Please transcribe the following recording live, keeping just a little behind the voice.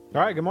All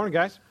right, good morning,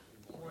 guys.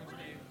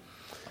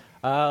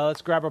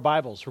 Let's grab our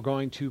Bibles. We're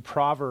going to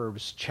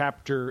Proverbs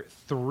chapter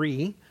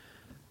 3.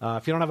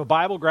 If you don't have a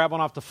Bible, grab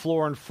one off the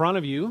floor in front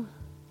of you.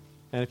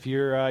 And if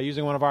you're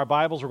using one of our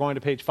Bibles, we're going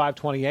to page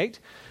 528.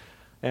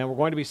 And we're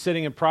going to be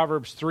sitting in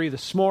Proverbs 3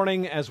 this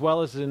morning, as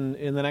well as in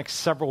the next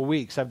several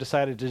weeks. I've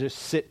decided to just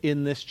sit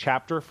in this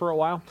chapter for a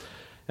while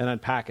and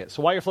unpack it.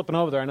 So while you're flipping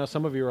over there, I know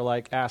some of you are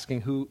like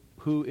asking,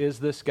 who is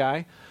this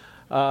guy?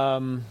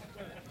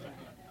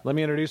 Let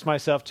me introduce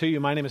myself to you.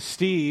 My name is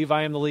Steve.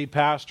 I am the lead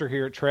pastor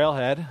here at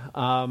Trailhead.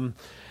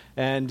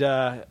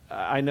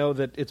 I know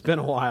that it's been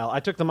a while. I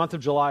took the month of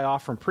July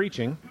off from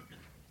preaching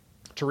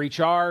to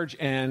recharge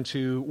and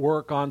to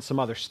work on some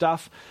other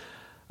stuff.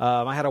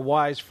 I had a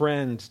wise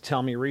friend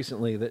tell me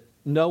recently that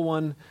no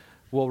one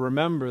will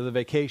remember the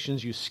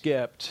vacations you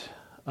skipped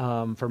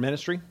for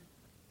ministry.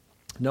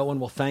 No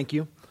one will thank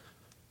you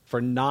for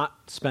not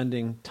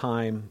spending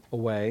time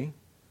away,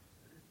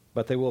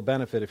 but they will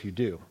benefit if you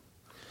do.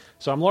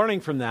 So I'm learning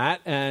from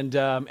that and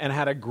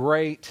had a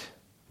great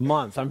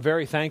month. I'm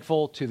very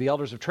thankful to the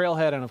elders of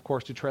Trailhead and, of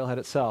course, to Trailhead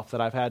itself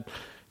that I've had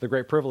the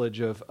great privilege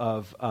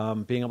of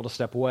being able to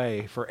step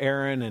away for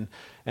Aaron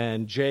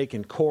and Jake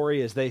and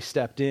Corey as they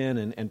stepped in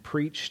and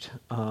preached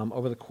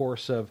over the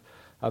course of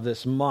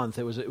this month.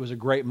 It was a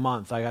great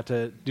month. I got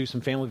to do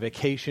some family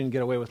vacation,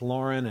 get away with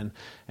Lauren,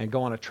 and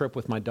go on a trip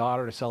with my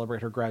daughter to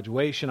celebrate her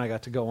graduation. I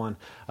got to go on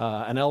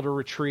an elder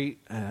retreat,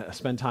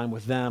 spend time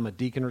with them, a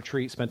deacon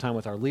retreat, spend time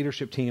with our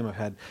leadership team. I've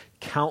had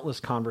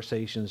countless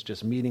conversations,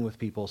 just meeting with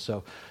people.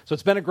 So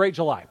it's been a great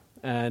July,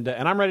 and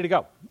I'm ready to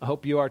go. I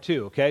hope you are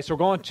too. Okay, so we're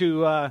going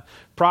to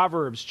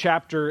Proverbs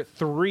chapter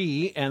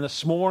 3, and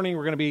this morning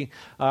we're going to be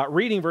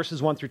reading verses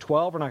 1 through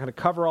 12. We're not going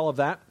to cover all of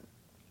that,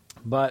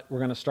 but we're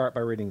going to start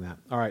by reading that.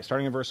 All right,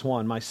 starting in verse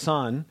 1. My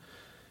son,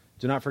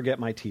 do not forget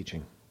my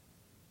teaching,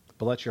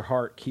 but let your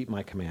heart keep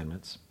my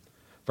commandments.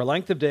 For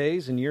length of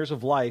days and years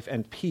of life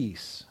and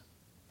peace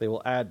they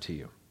will add to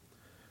you.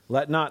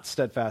 Let not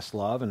steadfast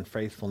love and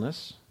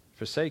faithfulness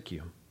forsake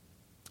you.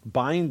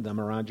 Bind them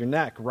around your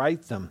neck.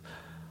 Write them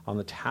on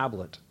the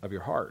tablet of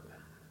your heart,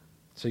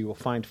 so you will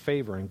find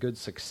favor and good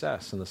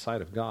success in the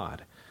sight of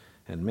God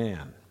and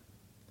man.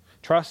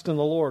 Trust in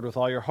the Lord with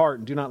all your heart,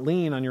 and do not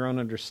lean on your own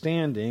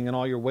understanding. In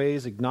all your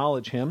ways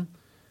acknowledge him,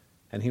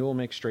 and he will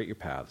make straight your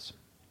paths.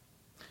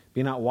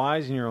 Be not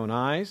wise in your own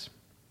eyes.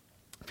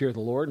 Fear the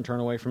Lord and turn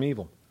away from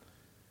evil.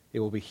 It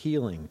will be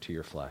healing to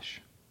your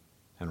flesh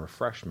and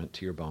refreshment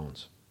to your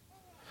bones.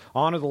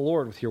 Honor the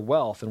Lord with your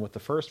wealth and with the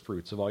first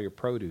fruits of all your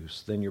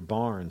produce. Then your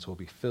barns will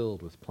be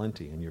filled with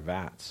plenty, and your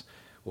vats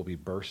will be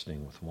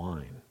bursting with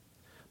wine.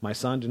 My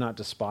son, do not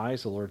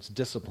despise the Lord's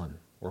discipline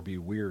or be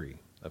weary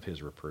of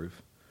his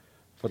reproof.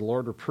 For the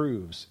Lord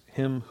reproves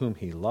him whom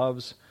he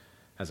loves,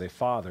 as a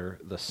father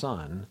the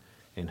son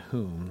in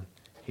whom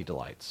he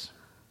delights.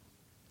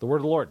 The word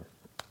of the Lord.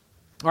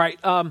 All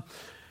right,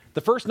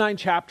 the first 9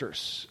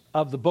 chapters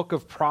of the book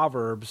of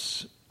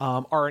Proverbs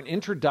are an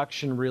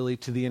introduction, really,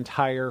 to the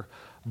entire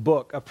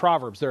book of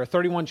Proverbs. There are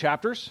 31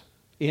 chapters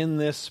in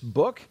this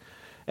book.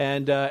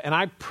 And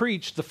I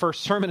preached the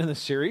first sermon in this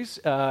series,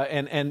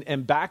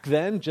 and back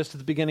then, just at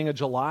the beginning of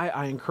July,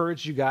 I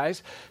encouraged you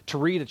guys to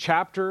read a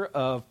chapter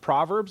of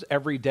Proverbs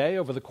every day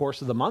over the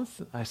course of the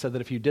month. I said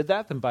that if you did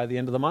that, then by the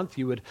end of the month,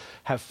 you would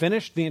have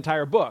finished the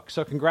entire book.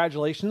 So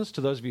congratulations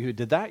to those of you who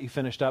did that. You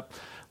finished up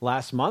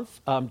last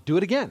month. Do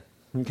it again,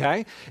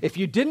 okay? If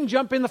you didn't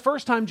jump in the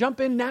first time, jump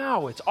in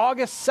now. It's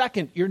August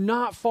 2nd. You're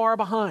not far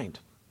behind.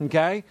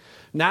 Okay?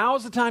 Now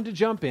is the time to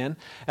jump in,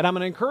 and I'm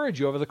going to encourage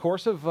you over the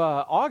course of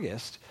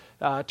August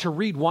to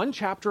read one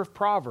chapter of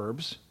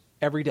Proverbs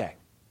every day.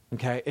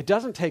 Okay? It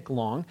doesn't take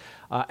long,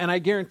 and I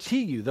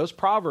guarantee you those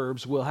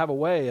Proverbs will have a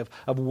way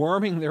of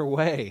worming their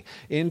way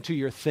into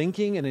your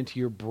thinking and into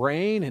your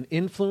brain and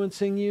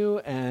influencing you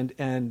and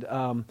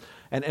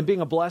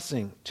being a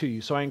blessing to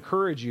you. So I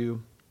encourage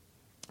you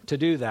to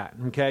do that.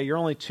 Okay? You're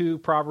only 2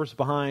 Proverbs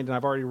behind, and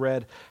I've already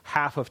read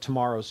half of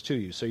tomorrow's to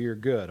you, so you're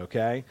good.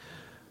 Okay?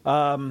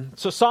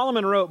 So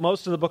Solomon wrote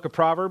most of the book of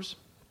Proverbs,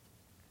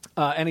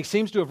 and he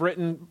seems to have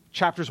written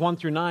chapters 1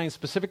 through 9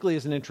 specifically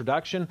as an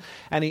introduction,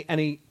 and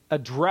he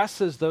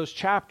addresses those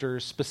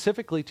chapters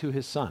specifically to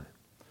his son.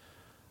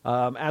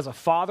 As a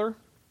father,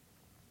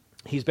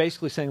 he's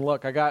basically saying,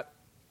 look, I got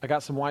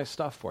some wise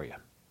stuff for you.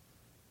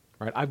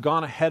 Right? I've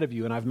gone ahead of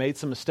you, and I've made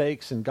some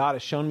mistakes, and God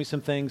has shown me some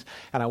things,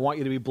 and I want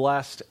you to be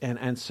blessed,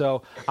 and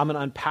so I'm going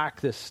to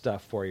unpack this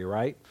stuff for you,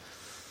 right?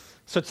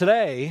 So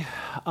today,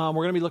 we're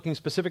going to be looking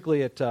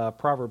specifically at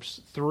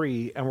Proverbs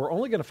 3, and we're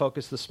only going to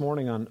focus this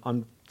morning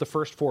on the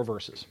first 4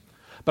 verses.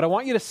 But I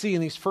want you to see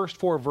in these first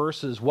 4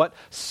 verses what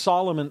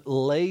Solomon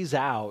lays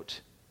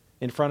out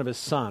in front of his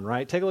son,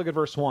 right? Take a look at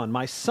verse 1.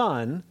 My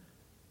son,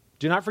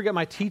 do not forget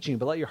my teaching,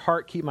 but let your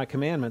heart keep my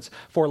commandments.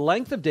 For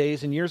length of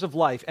days and years of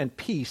life and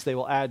peace they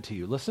will add to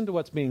you. Listen to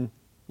what's being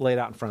laid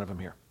out in front of him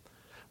here.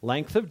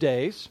 Length of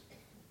days,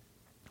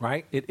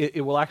 right?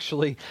 It will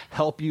actually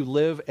help you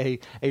live a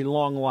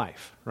long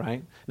life,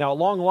 right? Now, a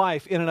long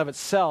life in and of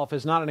itself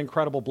is not an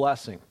incredible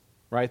blessing,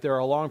 right? There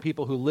are long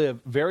people who live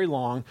very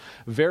long,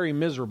 very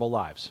miserable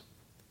lives.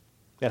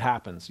 It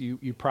happens.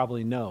 You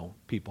probably know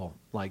people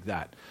like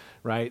that,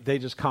 right? They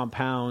just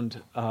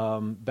compound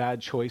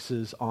bad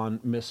choices on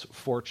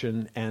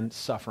misfortune and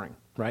suffering,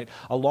 right?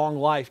 A long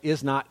life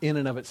is not in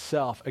and of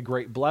itself a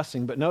great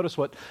blessing. But notice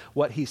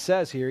what he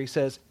says here. He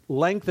says,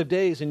 length of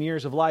days and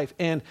years of life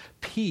and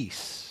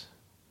peace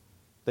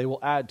they will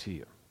add to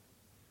you.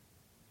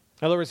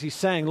 In other words, he's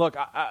saying, look,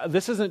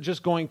 this isn't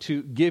just going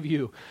to give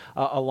you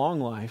a long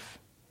life.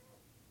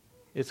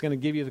 It's going to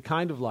give you the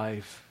kind of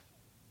life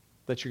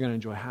that you're going to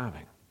enjoy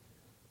having.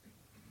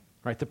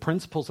 Right? The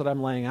principles that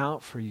I'm laying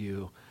out for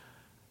you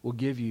will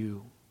give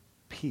you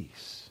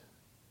peace.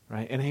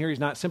 Right? And here he's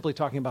not simply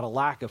talking about a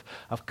lack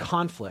of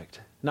conflict,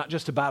 not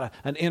just about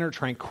an inner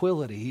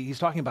tranquility. He's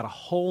talking about a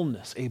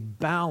wholeness, a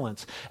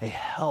balance, a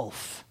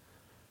health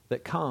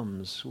that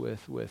comes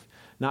with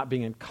not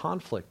being in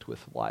conflict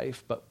with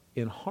life, but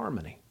in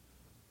harmony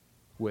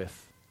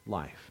with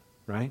life.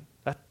 Right?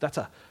 That's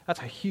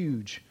a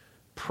huge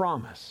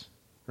promise.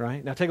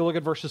 Right? Now take a look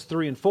at verses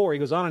 3 and 4. He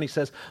goes on and he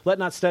says, let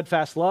not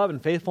steadfast love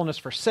and faithfulness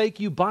forsake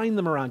you. Bind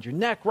them around your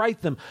neck.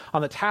 Write them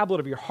on the tablet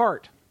of your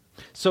heart.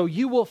 So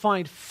you will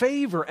find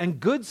favor and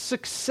good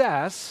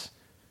success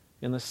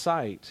in the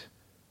sight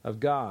of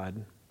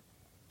God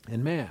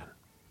and man.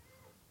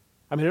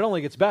 I mean, it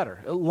only gets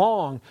better. A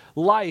long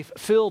life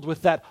filled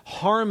with that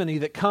harmony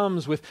that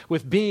comes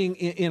with being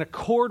in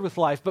accord with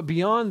life. But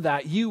beyond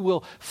that, you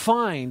will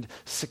find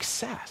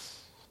success.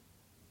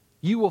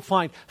 You will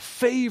find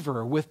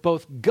favor with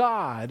both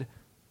God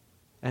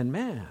and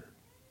man.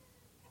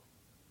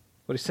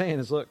 What he's saying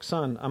is, look,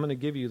 son, I'm going to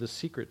give you the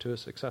secret to a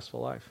successful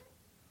life.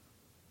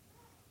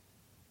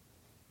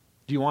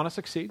 Do you want to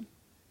succeed?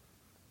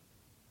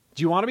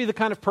 Do you want to be the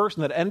kind of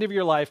person that at the end of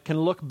your life can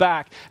look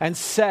back and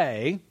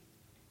say,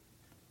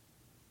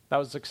 that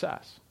was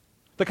success?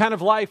 The kind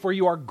of life where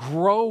you are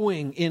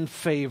growing in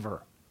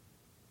favor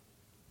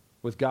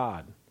with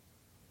God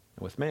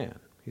and with man.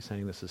 He's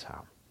saying this is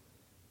how.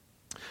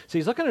 So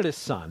he's looking at his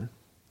son,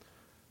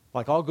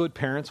 like all good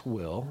parents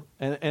will,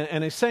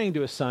 and he's saying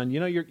to his son, you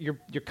know, you're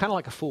kind of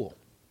like a fool.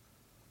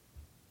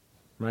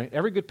 Right?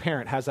 Every good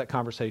parent has that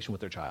conversation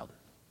with their child.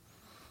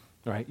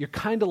 Right? You're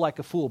kind of like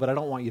a fool, but I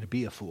don't want you to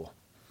be a fool.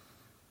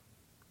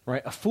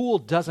 Right? A fool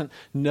doesn't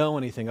know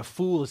anything. A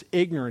fool is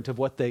ignorant of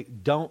what they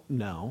don't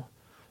know.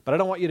 But I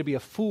don't want you to be a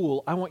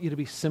fool. I want you to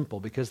be simple,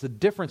 because the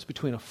difference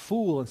between a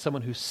fool and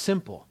someone who's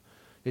simple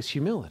is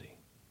humility.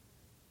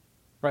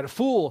 Right? A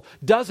fool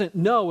doesn't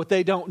know what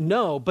they don't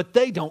know, but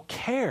they don't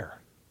care.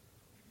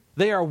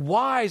 They are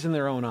wise in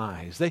their own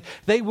eyes.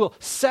 They will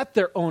set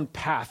their own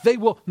path. They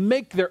will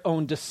make their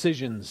own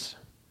decisions.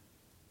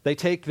 They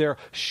take their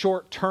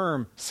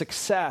short-term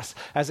success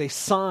as a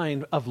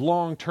sign of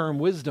long-term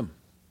wisdom.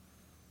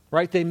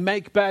 Right? They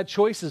make bad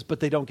choices, but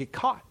they don't get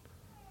caught.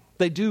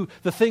 They do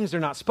the things they're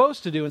not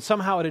supposed to do, and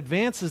somehow it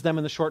advances them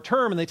in the short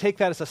term, and they take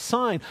that as a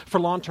sign for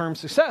long-term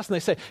success. And they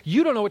say,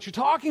 you don't know what you're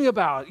talking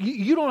about.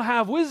 You don't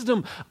have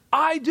wisdom.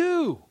 I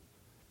do.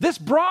 This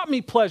brought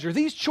me pleasure.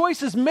 These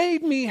choices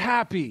made me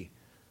happy.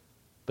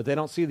 But they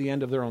don't see the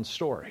end of their own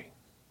story.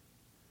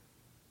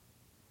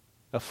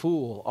 A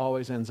fool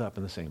always ends up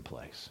in the same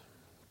place,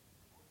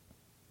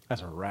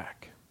 as a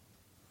wreck.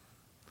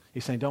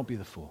 He's saying, don't be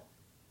the fool.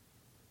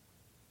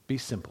 Be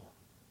simple.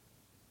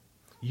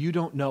 You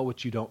don't know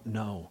what you don't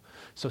know.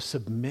 So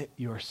submit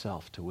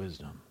yourself to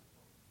wisdom.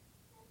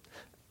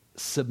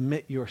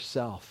 Submit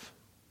yourself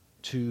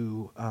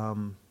to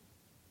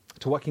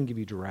what can give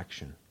you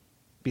direction.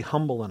 Be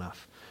humble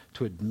enough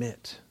to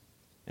admit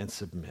and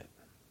submit.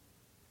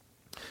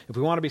 If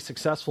we want to be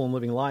successful in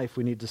living life,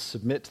 we need to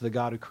submit to the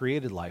God who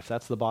created life.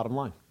 That's the bottom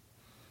line.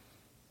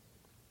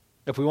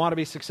 If we want to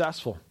be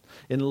successful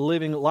in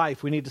living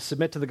life, we need to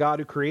submit to the God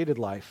who created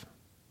life.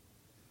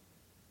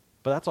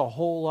 But that's a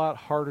whole lot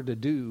harder to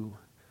do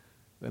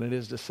than it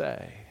is to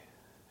say,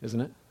 isn't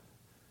it?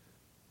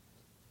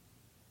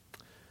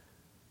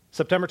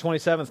 September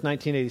 27th,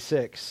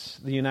 1986,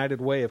 the United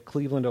Way of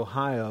Cleveland,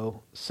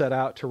 Ohio, set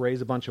out to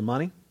raise a bunch of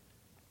money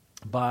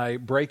by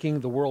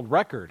breaking the world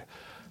record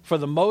for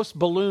the most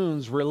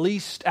balloons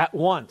released at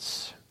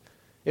once.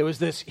 It was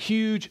this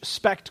huge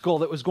spectacle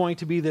that was going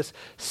to be this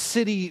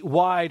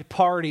city-wide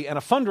party and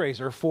a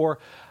fundraiser for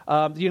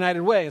the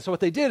United Way. And so what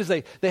they did is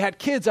they had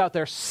kids out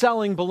there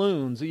selling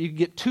balloons. You could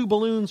get 2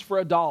 balloons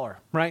for $1,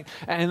 right?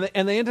 And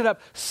they ended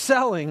up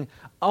selling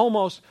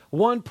almost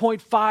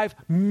 1.5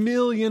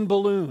 million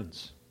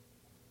balloons.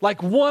 Like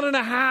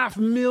 1.5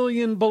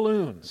 million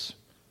balloons.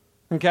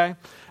 Okay?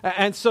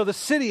 And so the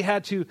city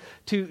had to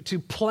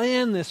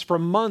plan this for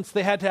months.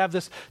 They had to have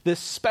this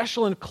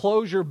special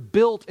enclosure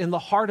built in the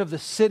heart of the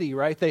city,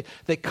 right?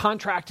 They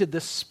contracted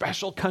this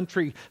special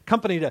company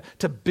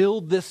to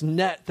build this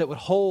net that would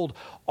hold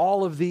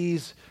all of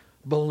these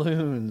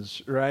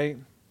balloons, right?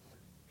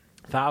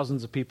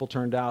 Thousands of people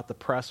turned out. The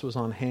press was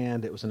on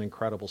hand. It was an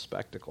incredible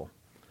spectacle.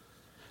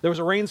 There was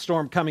a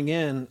rainstorm coming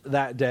in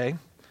that day,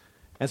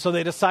 and so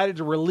they decided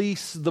to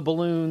release the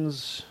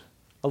balloons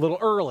a little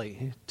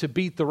early to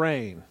beat the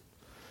rain.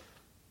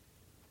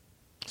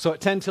 So at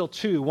 10 till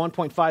 2,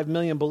 1.5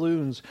 million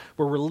balloons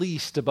were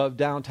released above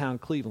downtown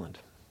Cleveland.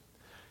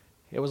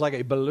 It was like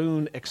a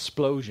balloon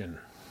explosion.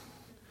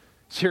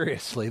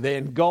 Seriously, they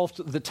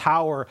engulfed the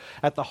tower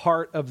at the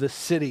heart of the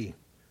city.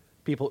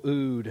 People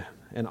oohed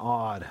and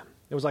awed.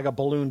 It was like a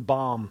balloon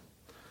bomb.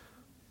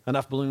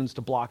 Enough balloons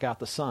to block out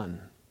the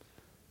sun.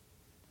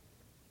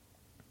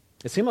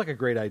 It seemed like a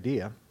great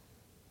idea.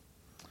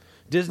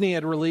 Disney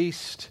had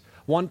released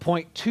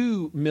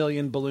 1.2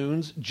 million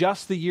balloons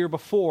just the year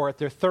before at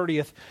their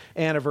 30th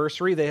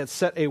anniversary. They had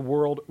set a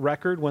world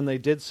record when they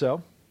did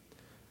so.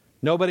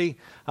 Nobody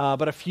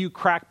but a few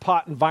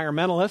crackpot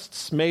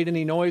environmentalists made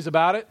any noise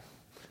about it.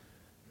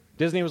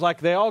 Disney was like,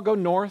 they all go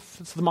north.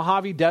 It's the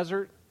Mojave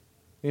Desert.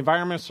 The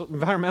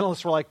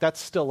environmentalists were like, that's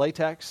still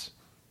latex,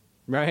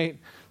 right?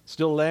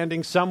 Still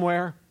landing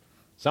somewhere.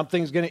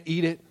 Something's going to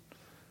eat it.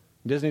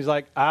 Disney's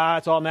like,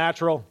 it's all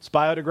natural. It's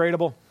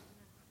biodegradable.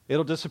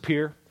 It'll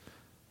disappear.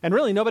 And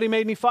really, nobody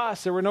made any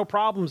fuss. There were no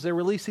problems. They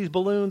released these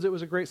balloons. It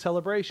was a great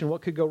celebration.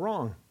 What could go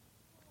wrong?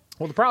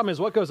 Well, the problem is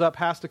what goes up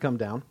has to come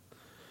down.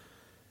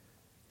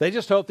 They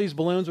just hoped these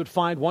balloons would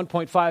find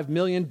 1.5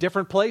 million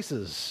different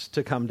places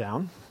to come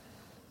down.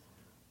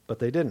 But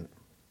they didn't.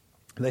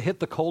 They hit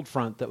the cold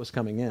front that was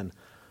coming in.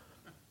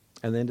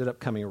 And they ended up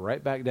coming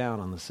right back down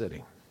on the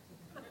city.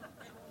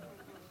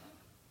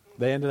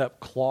 They ended up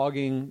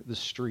clogging the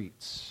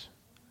streets.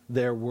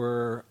 There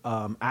were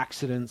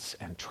accidents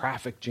and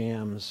traffic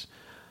jams.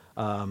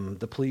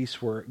 The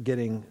police were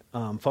getting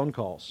phone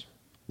calls,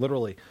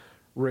 literally.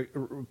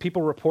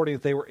 People reporting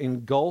that they were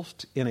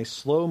engulfed in a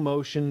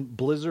slow-motion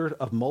blizzard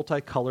of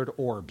multicolored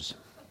orbs.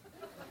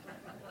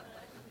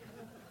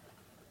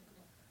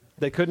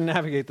 They couldn't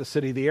navigate the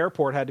city. The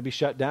airport had to be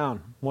shut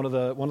down. One of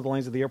the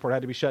lanes of the airport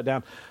had to be shut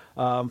down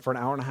for an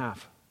hour and a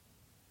half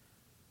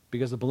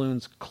because the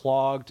balloons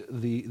clogged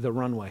the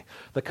runway.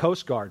 The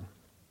Coast Guard,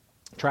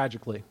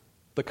 tragically,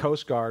 the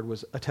Coast Guard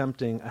was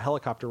attempting a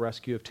helicopter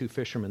rescue of two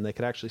fishermen. They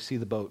could actually see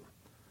the boat,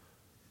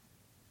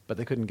 but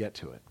they couldn't get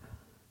to it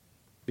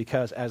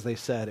because, as they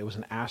said, it was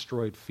an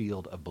asteroid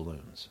field of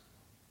balloons.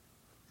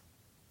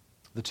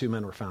 The two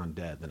men were found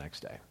dead the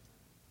next day.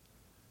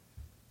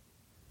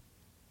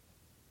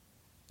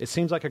 It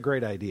seems like a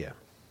great idea,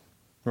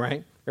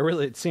 right?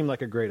 It seemed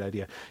like a great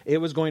idea. It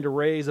was going to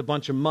raise a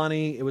bunch of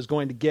money. It was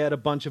going to get a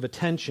bunch of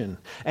attention.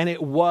 And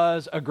it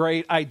was a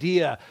great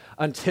idea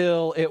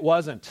until it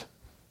wasn't.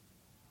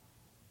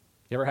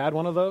 You ever had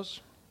one of those?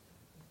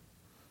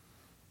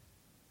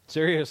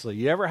 Seriously,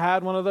 you ever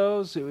had one of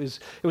those? It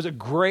was a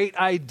great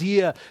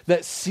idea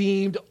that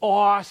seemed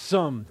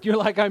awesome. You're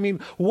like,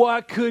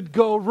 what could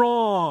go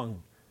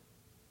wrong?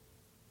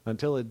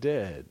 Until it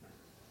did.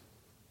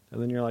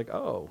 And then you're like,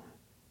 oh,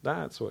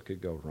 that's what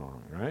could go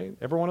wrong, right?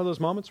 Ever one of those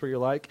moments where you're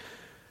like,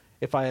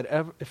 if I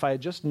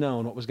had just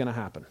known what was going to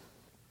happen,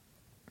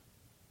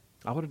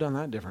 I would have done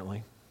that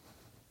differently.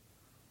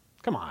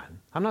 Come on,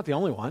 I'm not the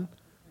only one,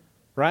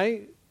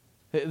 right?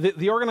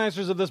 The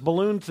organizers of this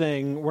balloon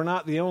thing were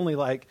not the only,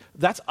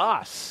 that's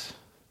us,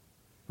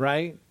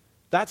 right?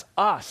 That's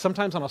us,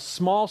 sometimes on a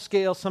small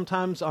scale,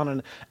 sometimes on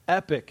an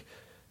epic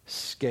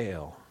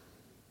scale.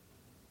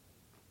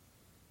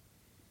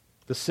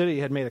 The city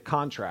had made a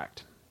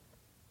contract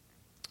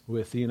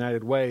with the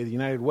United Way. The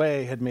United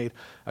Way had made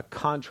a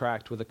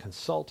contract with a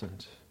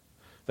consultant.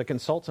 The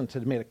consultant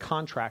had made a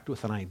contract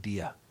with an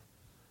idea.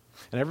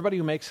 And everybody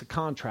who makes a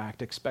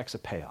contract expects a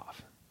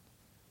payoff,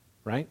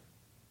 right?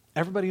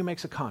 Everybody who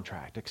makes a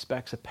contract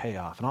expects a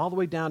payoff. And all the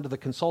way down to the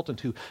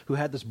consultant who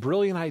had this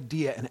brilliant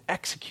idea and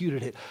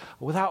executed it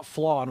without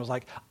flaw and was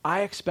like,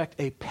 I expect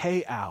a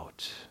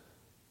payout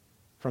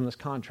from this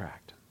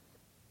contract.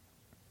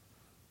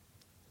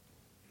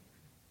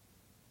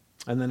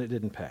 And then it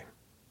didn't pay.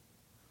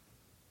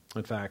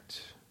 In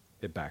fact,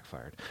 it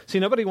backfired. See,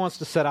 nobody wants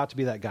to set out to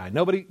be that guy.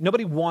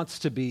 Nobody wants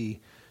to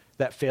be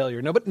that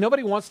failure.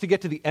 Nobody wants to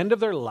get to the end of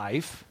their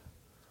life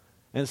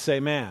and say,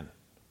 man,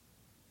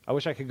 I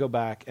wish I could go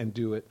back and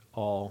do it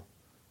all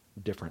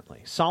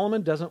differently.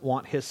 Solomon doesn't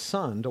want his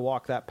son to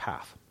walk that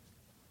path.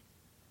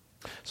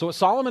 So what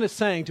Solomon is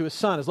saying to his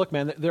son is, look,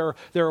 man, there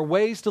are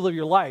ways to live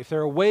your life.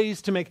 There are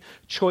ways to make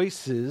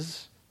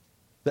choices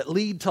that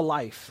lead to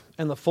life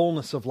and the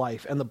fullness of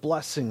life and the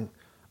blessing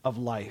of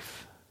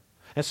life.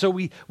 And so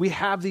we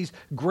have these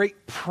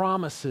great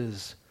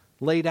promises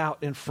laid out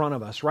in front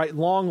of us, right?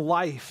 Long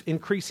life,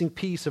 increasing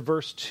peace of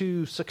verse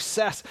 2,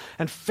 success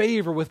and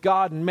favor with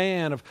God and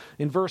man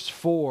in verse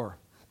 4.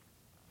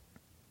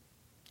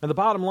 And the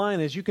bottom line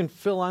is you can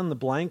fill in the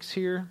blanks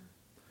here,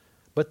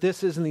 but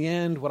this is in the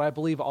end what I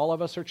believe all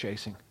of us are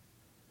chasing.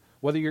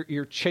 Whether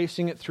you're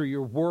chasing it through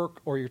your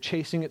work or you're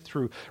chasing it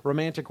through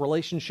romantic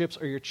relationships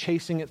or you're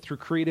chasing it through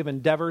creative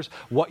endeavors,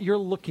 what you're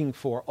looking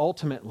for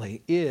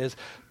ultimately is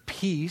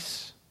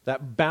peace,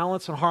 that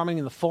balance and harmony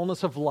in the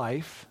fullness of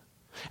life,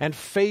 and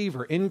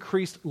favor,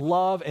 increased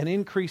love and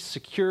increased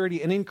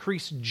security and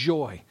increased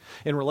joy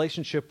in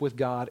relationship with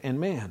God and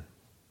man.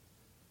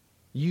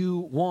 You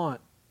want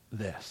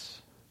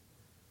this.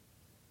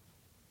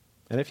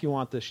 And if you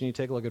want this, you need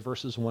to take a look at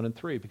verses 1 and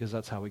 3 because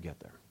that's how we get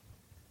there.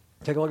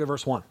 Take a look at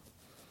verse 1.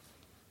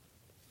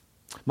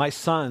 My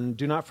son,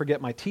 do not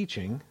forget my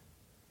teaching,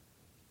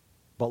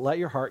 but let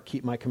your heart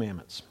keep my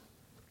commandments.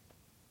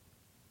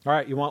 All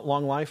right, you want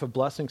long life of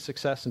blessing,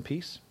 success, and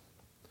peace?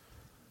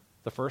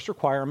 The first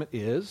requirement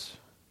is,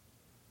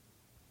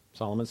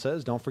 Solomon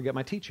says, don't forget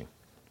my teaching.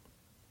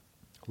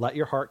 Let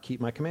your heart keep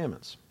my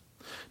commandments.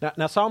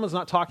 Now Solomon's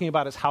not talking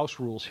about his house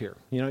rules here.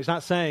 He's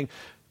not saying,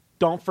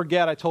 don't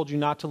forget I told you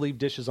not to leave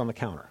dishes on the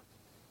counter.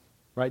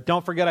 Right?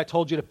 Don't forget I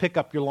told you to pick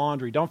up your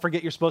laundry. Don't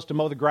forget you're supposed to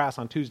mow the grass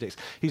on Tuesdays.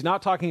 He's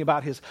not talking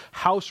about his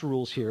house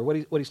rules here. What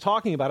he's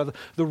talking about are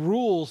the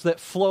rules that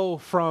flow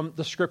from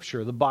the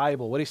Scripture, the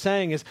Bible. What he's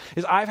saying is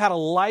I've had a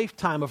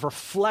lifetime of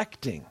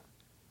reflecting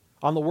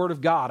on the Word of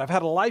God. I've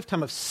had a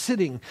lifetime of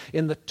sitting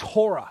in the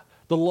Torah,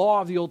 the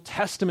law of the Old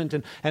Testament,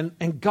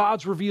 and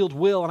God's revealed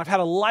will. And I've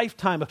had a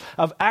lifetime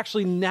of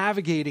actually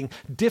navigating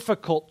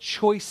difficult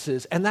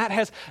choices. And that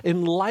has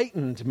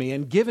enlightened me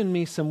and given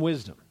me some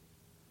wisdom.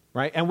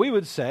 Right? And we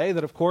would say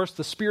that, of course,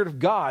 the Spirit of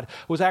God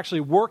was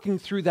actually working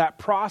through that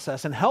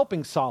process and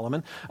helping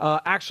Solomon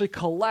actually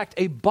collect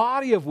a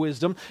body of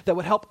wisdom that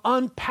would help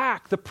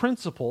unpack the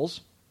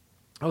principles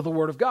of the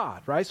Word of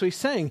God. Right? So he's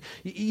saying,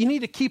 you need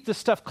to keep this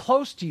stuff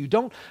close to you.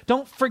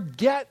 Don't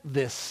forget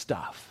this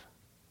stuff.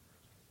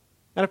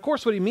 And of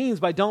course, what he means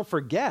by don't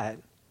forget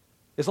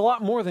is a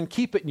lot more than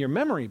keep it in your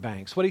memory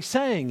banks. What he's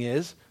saying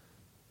is,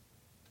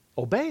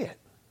 obey it.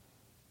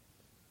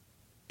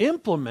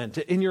 Implement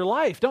it in your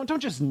life. Don't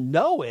just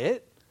know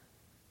it.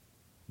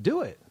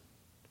 Do it.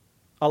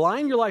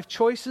 Align your life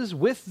choices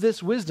with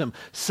this wisdom.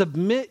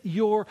 Submit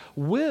your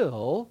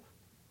will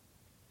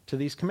to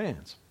these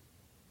commands.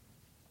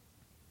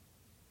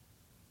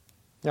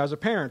 Now, as a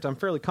parent, I'm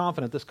fairly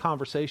confident this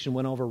conversation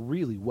went over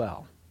really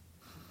well.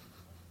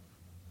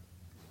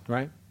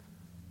 Right?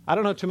 I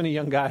don't know too many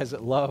young guys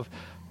that love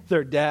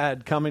their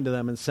dad coming to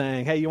them and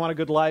saying, hey, you want a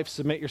good life?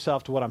 Submit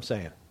yourself to what I'm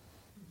saying.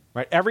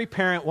 Right? Every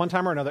parent, one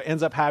time or another,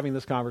 ends up having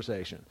this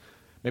conversation.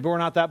 Maybe we're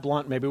not that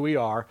blunt, maybe we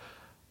are,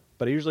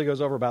 but it usually goes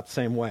over about the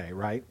same way,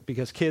 right?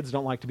 Because kids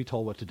don't like to be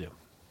told what to do.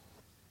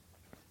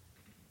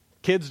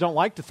 Kids don't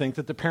like to think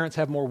that the parents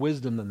have more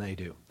wisdom than they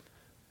do.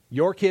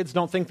 Your kids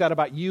don't think that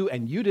about you,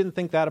 and you didn't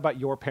think that about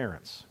your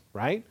parents,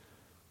 right?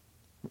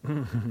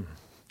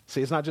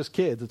 See, it's not just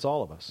kids, it's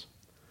all of us.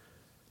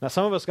 Now,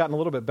 some of us gotten a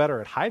little bit better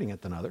at hiding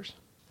it than others,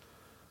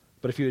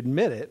 but if you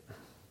admit it,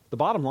 the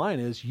bottom line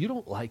is you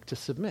don't like to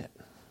submit.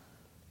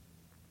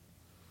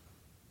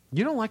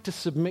 You don't like to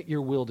submit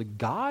your will to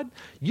God.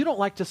 You don't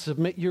like to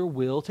submit your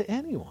will to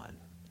anyone.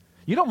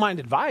 You don't mind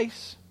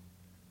advice.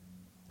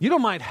 You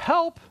don't mind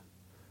help.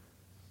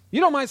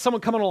 You don't mind someone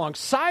coming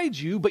alongside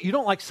you, but you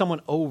don't like someone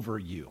over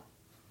you.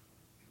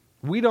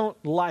 We don't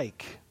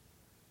like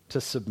to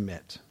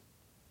submit.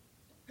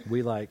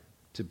 We like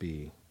to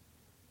be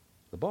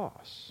the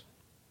boss.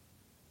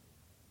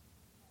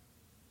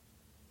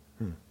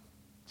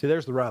 See,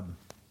 there's the rub.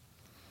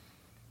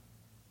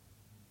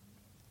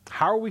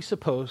 How are we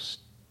supposed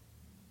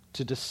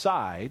to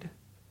decide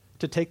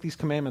to take these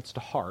commandments to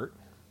heart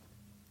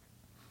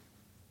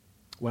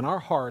when our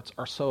hearts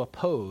are so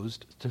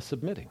opposed to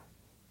submitting?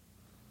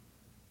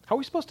 How are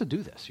we supposed to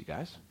do this, you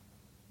guys?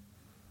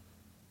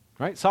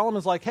 Right?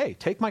 Solomon's like, hey,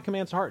 take my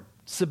commands to heart.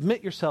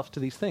 Submit yourself to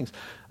these things.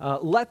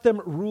 Let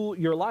them rule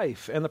your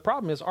life. And the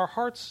problem is our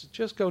hearts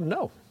just go,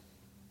 no.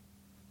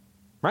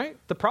 Right?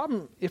 The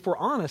problem, if we're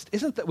honest,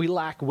 isn't that we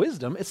lack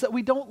wisdom. It's that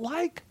we don't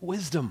like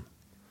wisdom.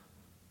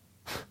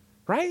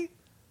 Right?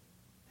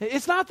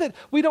 It's not that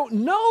we don't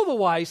know the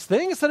wise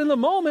thing. It's that in the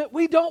moment,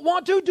 we don't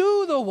want to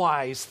do the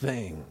wise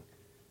thing.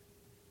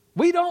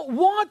 We don't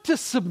want to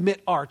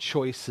submit our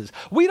choices.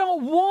 We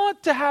don't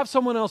want to have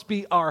someone else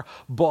be our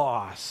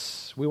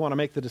boss. We want to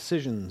make the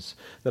decisions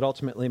that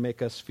ultimately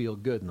make us feel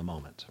good in the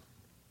moment.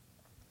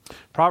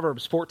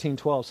 Proverbs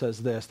 14:12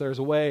 says this, there's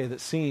a way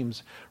that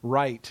seems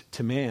right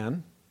to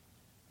man,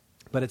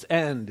 but its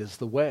end is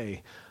the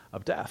way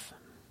of death.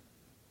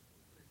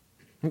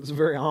 It's a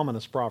very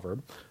ominous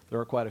proverb. There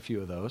are quite a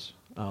few of those.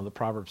 The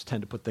Proverbs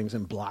tend to put things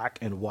in black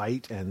and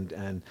white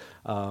and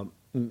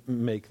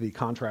make the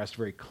contrast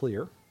very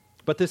clear.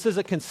 But this is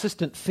a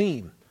consistent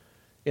theme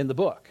in the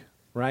book,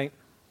 right?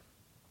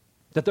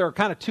 That there are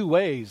kind of two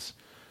ways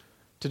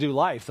to do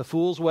life, the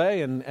fool's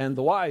way and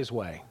the wise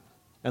way.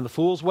 And the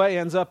fool's way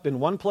ends up in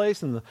one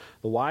place and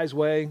the wise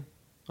way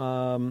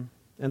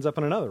ends up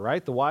in another,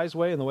 right? The wise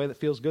way and the way that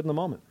feels good in the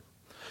moment.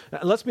 Now,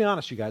 let's be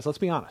honest, you guys. Let's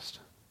be honest.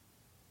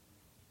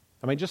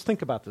 I mean, just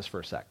think about this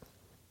for a sec.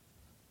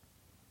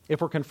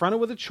 If we're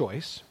confronted with a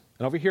choice,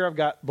 and over here I've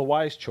got the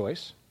wise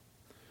choice,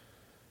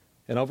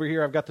 and over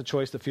here I've got the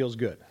choice that feels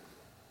good.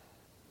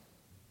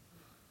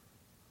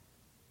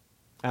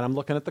 And I'm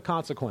looking at the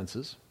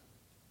consequences.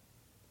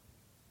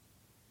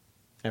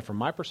 And from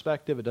my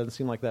perspective, it doesn't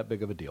seem like that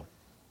big of a deal.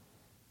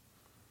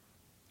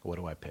 What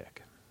do I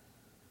pick?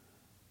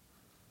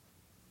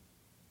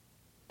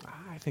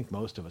 I think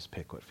most of us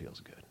pick what feels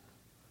good.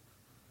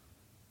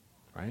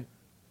 Right?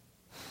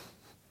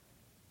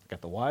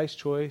 Got the wise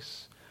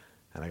choice,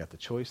 and I got the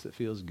choice that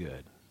feels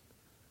good.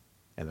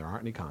 And there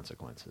aren't any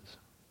consequences.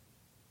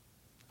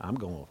 I'm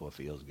going with what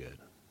feels good.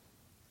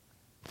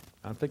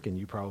 I'm thinking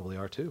you probably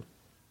are too.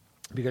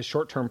 Because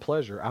short-term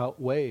pleasure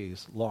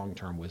outweighs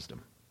long-term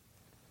wisdom.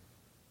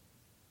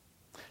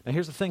 Now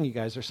here's the thing, you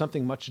guys. There's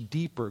something much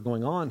deeper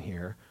going on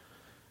here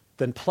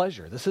than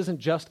pleasure. This isn't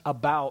just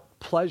about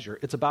pleasure.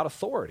 It's about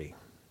authority.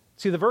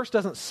 See, the verse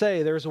doesn't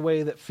say there's a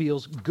way that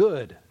feels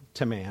good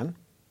to man,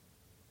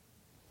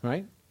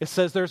 right? It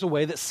says there's a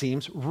way that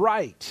seems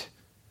right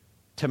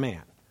to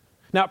man.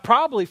 Now, it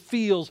probably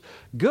feels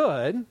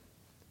good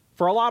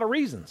for a lot of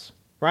reasons,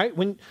 right?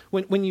 When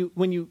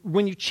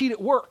you cheat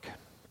at work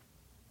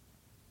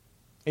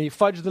and you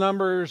fudge the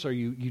numbers or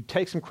you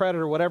take some credit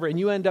or whatever and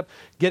you end up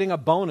getting a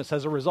bonus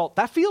as a result,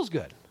 that feels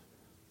good,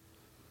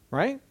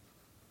 right?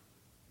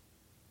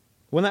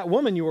 When that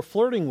woman you were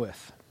flirting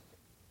with,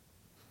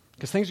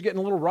 because things are getting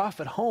a little rough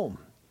at home,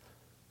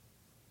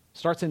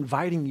 starts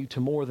inviting you to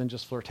more than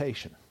just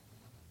flirtation,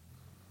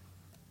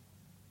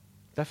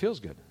 that feels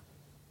good.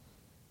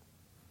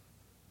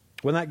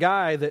 When that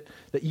guy that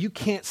you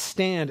can't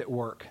stand at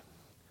work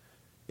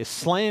is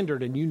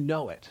slandered and you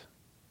know it,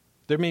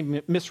 they're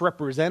being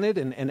misrepresented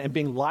and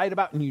being lied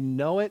about and you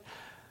know it,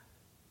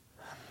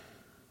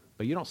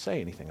 but you don't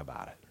say anything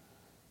about it.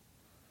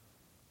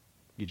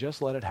 You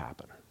just let it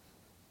happen.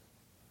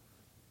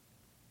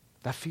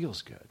 That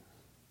feels good.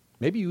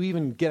 Maybe you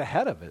even get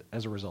ahead of it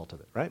as a result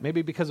of it, right?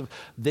 Maybe because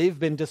they've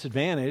been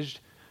disadvantaged,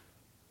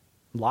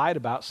 lied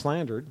about,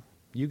 slandered,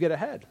 you get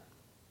ahead.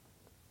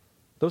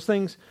 Those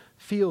things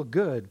feel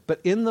good, but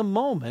in the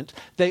moment,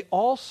 they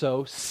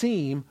also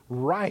seem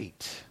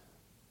right.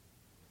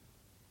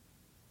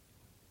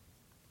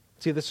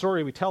 See, the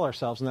story we tell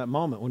ourselves in that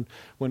moment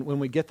when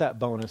we get that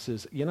bonus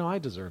is, I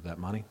deserve that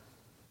money.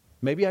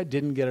 Maybe I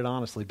didn't get it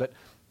honestly, but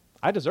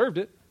I deserved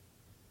it,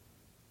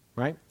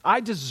 right? I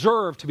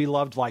deserve to be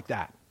loved like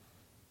that.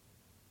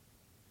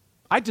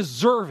 I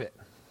deserve it.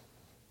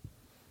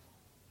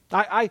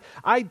 I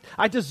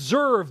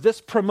deserve this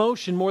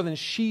promotion more than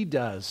she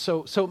does.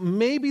 So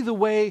maybe the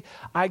way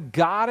I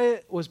got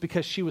it was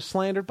because she was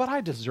slandered, but I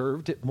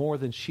deserved it more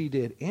than she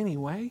did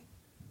anyway.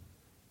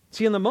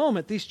 See, in the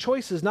moment, these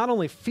choices not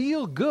only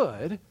feel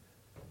good,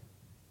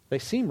 they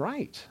seem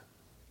right.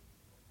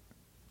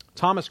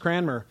 Thomas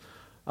Cranmer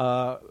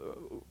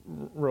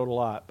wrote a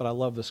lot, but I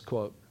love this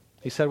quote.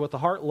 He said, "What the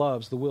heart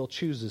loves, the will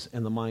chooses,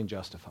 and the mind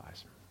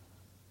justifies."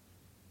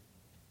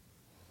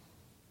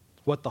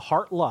 What the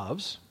heart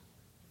loves,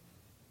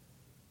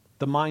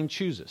 the mind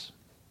chooses.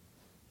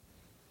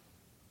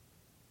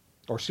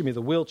 Or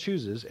the will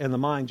chooses and the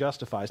mind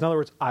justifies. In other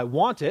words, I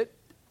want it.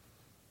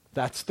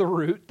 That's the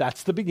root.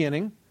 That's the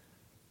beginning.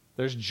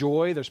 There's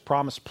joy. There's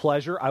promised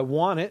pleasure. I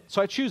want it,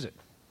 so I choose it.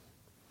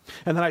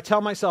 And then I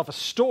tell myself a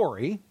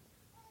story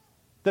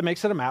that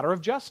makes it a matter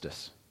of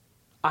justice.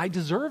 I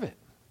deserve it.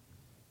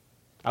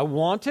 I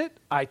want it.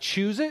 I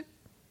choose it.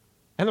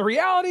 And the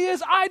reality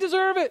is I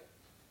deserve it.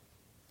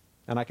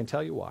 And I can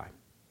tell you why.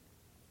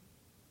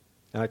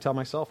 And I tell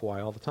myself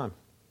why all the time.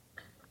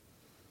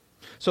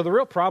 So the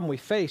real problem we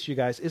face, you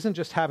guys, isn't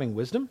just having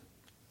wisdom.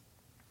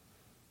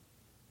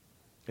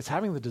 It's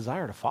having the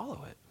desire to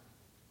follow it.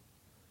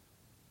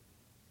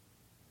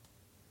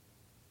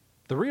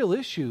 The real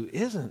issue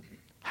isn't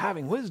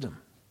having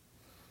wisdom.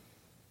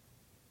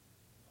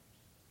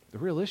 The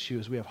real issue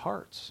is we have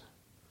hearts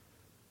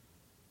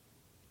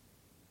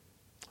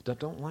that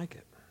don't like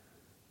it.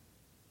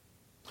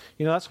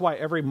 That's why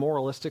every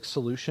moralistic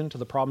solution to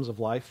the problems of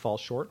life falls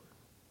short.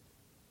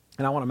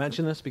 And I want to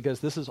mention this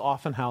because this is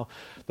often how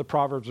the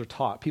Proverbs are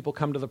taught. People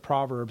come to the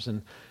Proverbs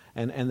and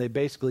they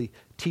basically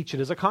teach it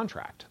as a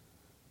contract.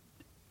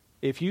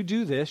 If you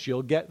do this,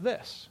 you'll get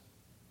this,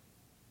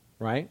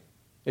 right?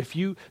 If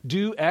you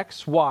do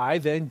X, Y,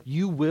 then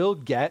you will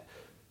get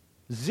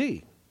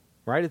Z,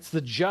 right? It's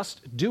the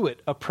just do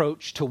it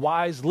approach to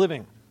wise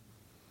living,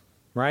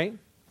 right?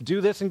 Do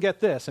this and get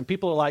this. And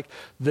people are like,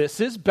 this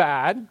is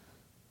bad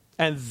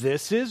and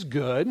this is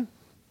good,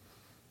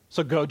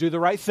 so go do the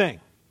right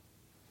thing.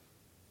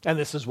 And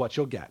this is what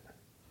you'll get,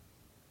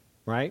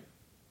 right?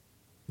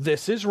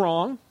 This is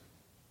wrong,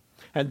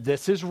 and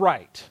this is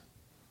right.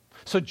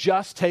 So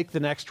just take the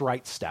next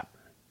right step.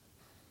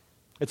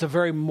 It's a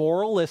very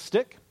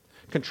moralistic,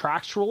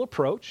 contractual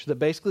approach that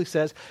basically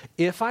says,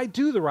 if I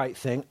do the right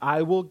thing,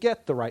 I will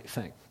get the right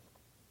thing.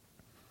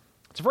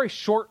 It's a very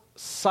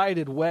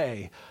short-sighted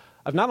way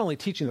of not only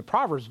teaching the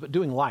Proverbs, but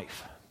doing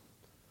life.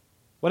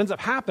 What ends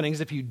up happening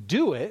is if you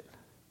do it,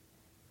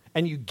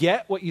 and you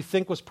get what you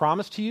think was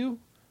promised to you,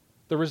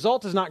 the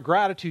result is not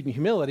gratitude and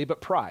humility, but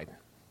pride.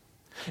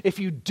 If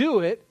you do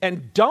it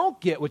and don't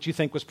get what you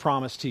think was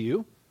promised to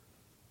you,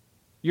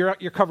 you're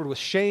covered with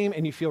shame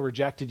and you feel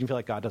rejected. You feel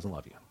like God doesn't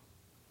love you,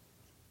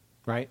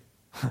 right?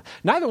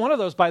 Neither one of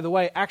those, by the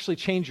way, actually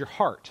change your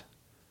heart.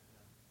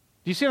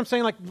 Do you see what I'm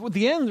saying? Like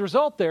the end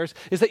result there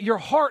is that your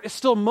heart is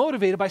still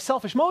motivated by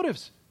selfish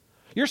motives.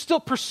 You're still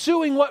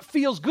pursuing what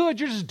feels good.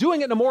 You're just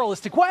doing it in a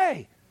moralistic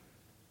way.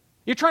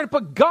 You're trying to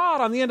put God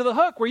on the end of the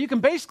hook where you can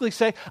basically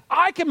say,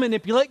 I can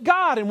manipulate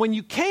God. And when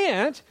you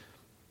can't,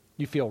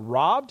 you feel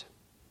robbed,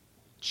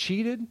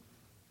 cheated,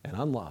 and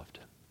unloved.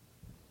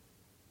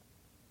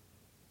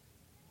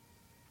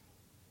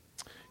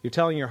 You're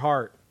telling your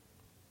heart,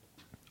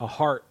 a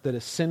heart that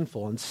is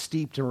sinful and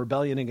steeped in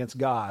rebellion against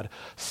God,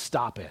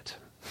 stop it.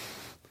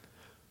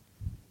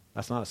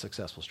 That's not a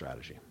successful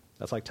strategy.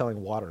 That's like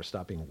telling water to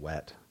stop being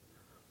wet.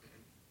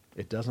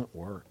 It doesn't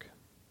work.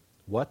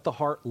 What the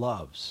heart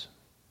loves,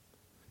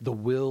 the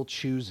will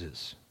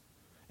chooses,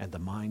 and the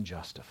mind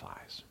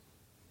justifies.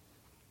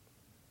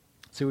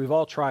 See, we've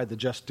all tried the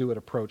just do it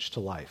approach to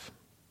life,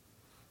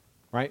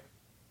 right?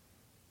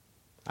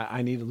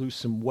 I need to lose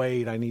some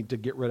weight. I need to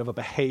get rid of a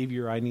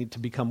behavior. I need to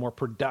become more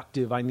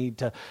productive. I need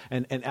to,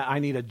 and I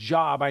need a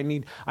job. I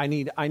need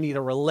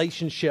a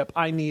relationship.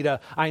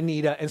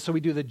 And so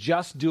we do the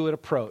just do it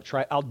approach,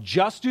 right? I'll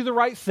just do the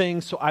right thing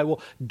so I will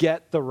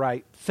get the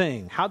right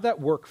thing. How'd that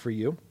work for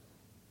you?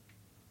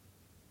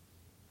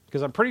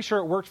 Because I'm pretty sure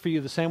it worked for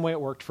you the same way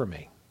it worked for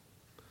me.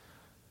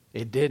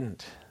 It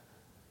didn't.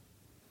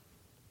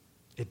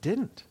 It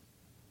didn't.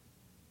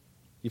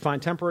 You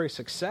find temporary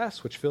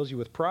success, which fills you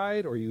with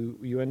pride, or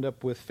you end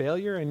up with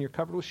failure and you're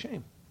covered with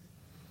shame.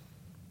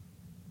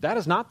 That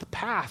is not the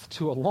path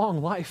to a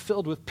long life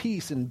filled with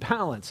peace and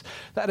balance.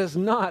 That is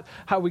not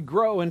how we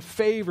grow in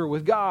favor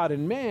with God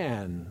and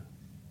man.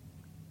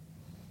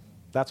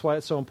 That's why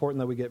it's so important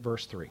that we get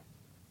verse 3.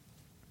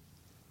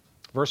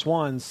 Verse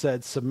 1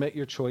 said, submit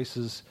your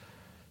choices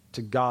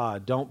to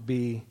God. Don't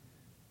be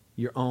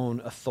your own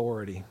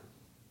authority.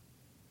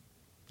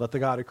 Let the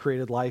God who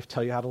created life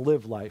tell you how to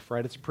live life,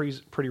 right? It's a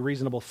pretty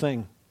reasonable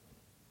thing,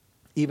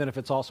 even if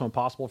it's also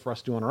impossible for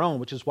us to do on our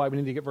own, which is why we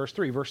need to get verse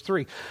 3. Verse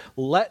 3,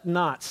 let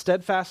not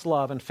steadfast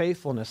love and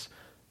faithfulness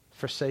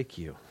forsake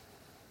you.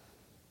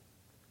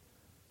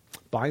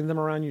 Bind them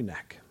around your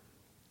neck.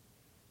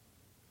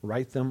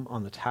 Write them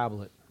on the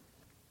tablet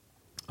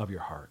of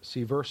your heart.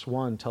 See, verse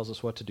 1 tells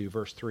us what to do.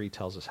 Verse 3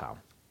 tells us how.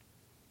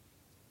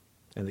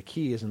 And the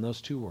key is in those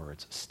two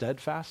words,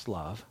 steadfast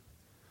love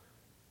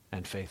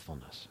and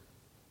faithfulness.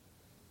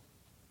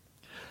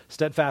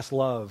 Steadfast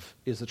love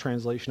is the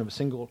translation of a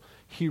single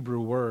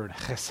Hebrew word,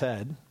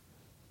 chesed.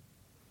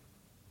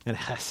 And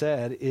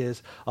chesed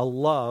is a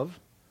love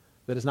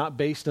that is not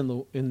based in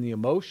the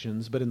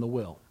emotions, but in the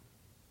will.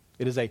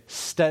 It is a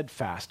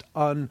steadfast,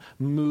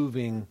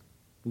 unmoving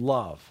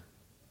love.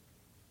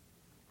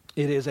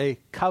 It is a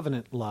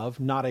covenant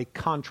love, not a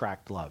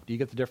contract love. Do you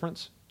get the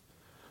difference?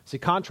 See,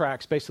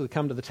 contracts basically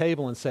come to the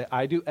table and say,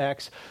 I do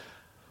X,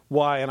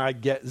 Y, and I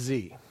get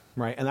Z.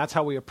 Right? And that's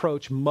how we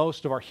approach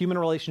most of our human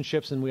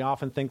relationships, and we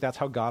often think that's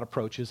how God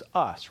approaches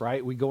us,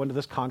 right? We go into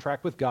this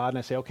contract with God, and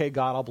I say, okay,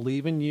 God, I'll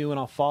believe in you, and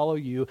I'll follow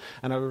you,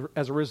 and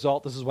as a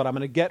result, this is what I'm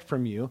going to get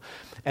from you.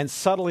 And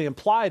subtly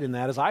implied in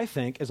that is, I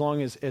think, as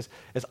long as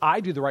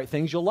I do the right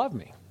things, you'll love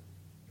me.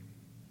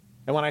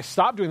 And when I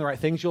stop doing the right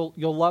things, you'll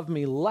love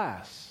me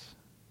less,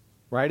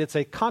 right? It's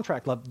a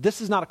contract love. This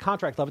is not a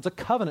contract love. It's a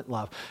covenant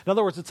love. In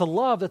other words, it's a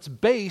love that's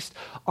based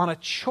on a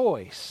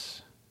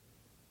choice,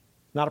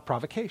 not a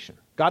provocation.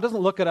 God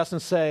doesn't look at us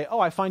and say, oh,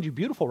 I find you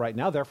beautiful right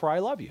now, therefore I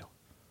love you.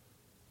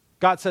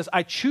 God says,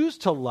 I choose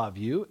to love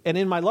you, and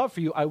in my love for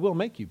you, I will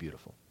make you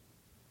beautiful.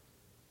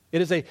 It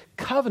is a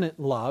covenant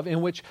love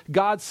in which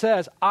God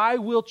says, I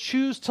will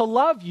choose to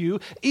love you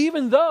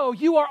even though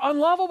you are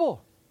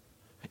unlovable.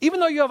 Even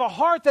though you have a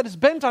heart that is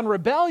bent on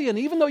rebellion,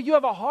 even though you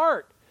have a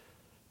heart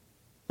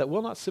that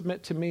will not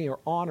submit to me or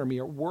honor me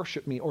or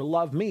worship me or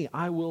love me,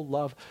 I will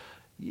love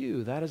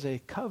you. That is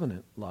a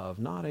covenant love,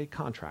 not a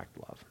contract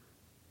love.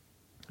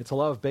 It's a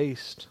love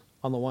based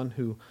on the one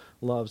who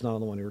loves, not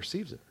on the one who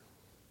receives it.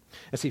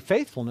 And see,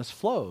 faithfulness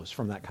flows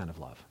from that kind of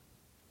love.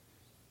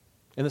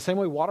 In the same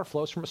way water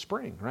flows from a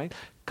spring, right?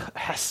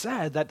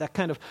 Hesed, that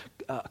kind of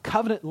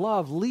covenant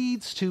love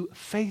leads to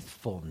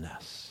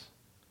faithfulness.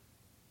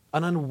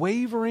 An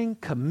unwavering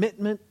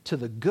commitment to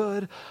the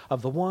good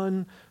of the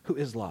one who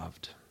is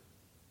loved.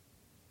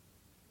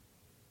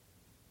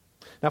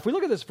 Now, if we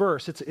look at this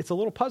verse, it's a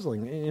little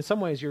puzzling. In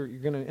some ways, you're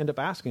going to end up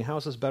asking, how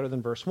is this better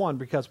than verse 1?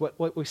 Because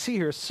what we see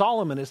here is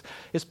Solomon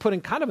is putting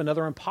kind of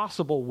another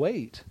impossible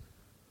weight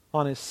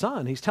on his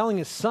son. He's telling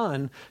his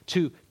son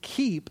to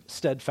keep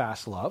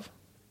steadfast love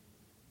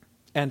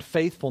and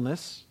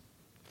faithfulness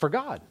for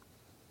God.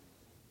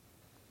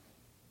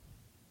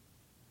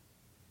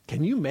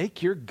 Can you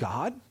make your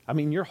God,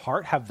 your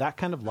heart have that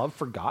kind of love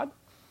for God?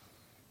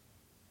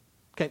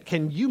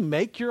 Can you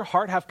make your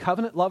heart have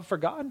covenant love for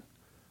God?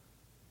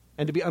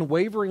 And to be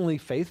unwaveringly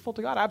faithful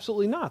to God?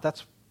 Absolutely not.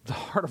 That's the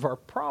heart of our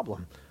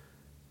problem.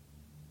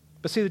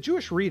 But see, the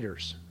Jewish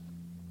readers,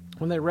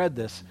 when they read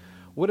this,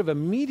 would have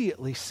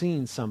immediately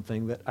seen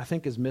something that I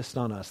think is missed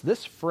on us.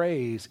 This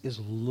phrase is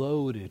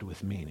loaded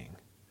with meaning.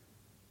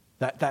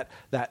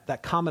 That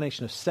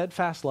combination of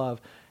steadfast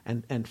love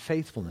and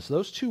faithfulness,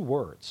 those two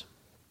words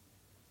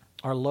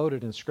are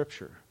loaded in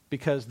Scripture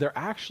because they're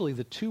actually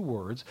the two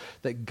words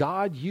that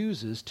God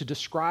uses to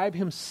describe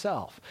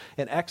himself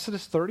in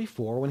Exodus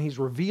 34 when he's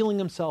revealing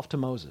himself to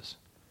Moses.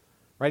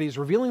 Right? He's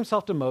revealing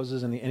himself to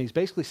Moses and he's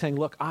basically saying,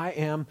 look, I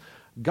am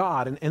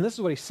God. And this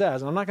is what he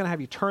says, and I'm not going to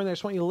have you turn there. I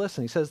just want you to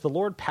listen. He says, the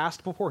Lord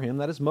passed before him,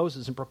 that is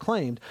Moses, and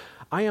proclaimed,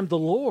 I am the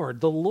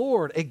Lord,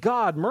 a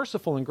God,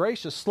 merciful and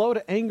gracious, slow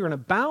to anger and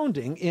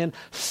abounding in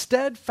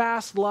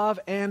steadfast love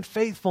and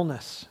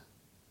faithfulness,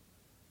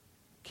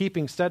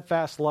 keeping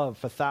steadfast love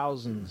for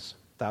thousands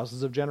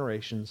of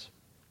generations,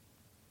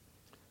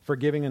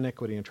 forgiving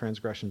iniquity and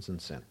transgressions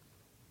and sin.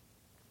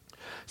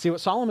 See,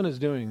 what Solomon is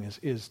doing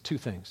is two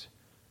things.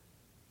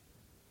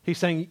 He's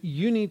saying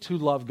you need to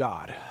love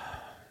God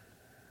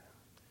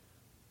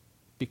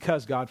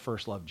because God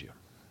first loved you.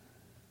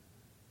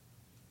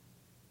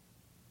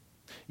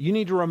 You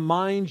need to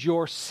remind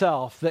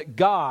yourself that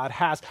God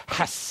has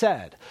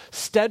said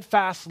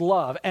steadfast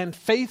love and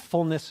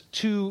faithfulness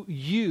to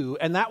you,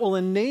 and that will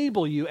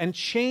enable you and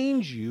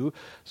change you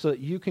so that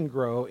you can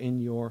grow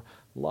in your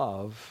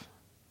love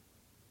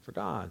for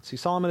God. See,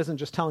 Solomon isn't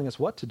just telling us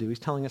what to do, he's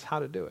telling us how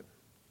to do it.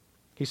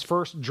 He's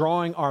first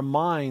drawing our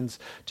minds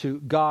to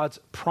God's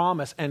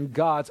promise and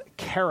God's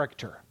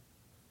character.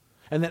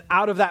 And then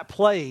out of that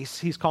place,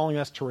 he's calling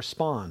us to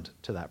respond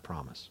to that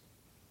promise.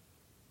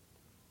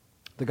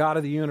 The God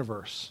of the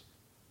universe,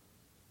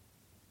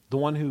 the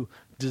one who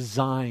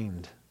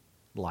designed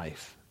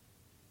life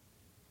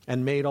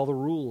and made all the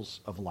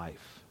rules of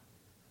life,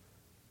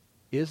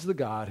 is the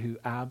God who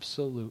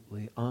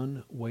absolutely,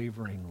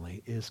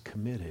 unwaveringly is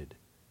committed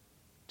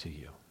to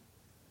you.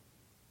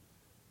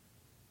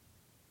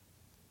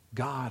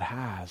 God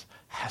has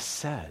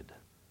said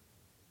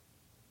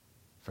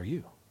for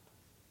you.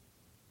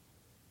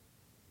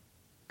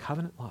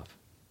 Covenant love,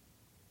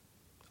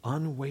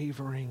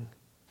 unwavering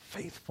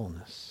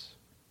faithfulness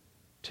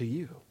to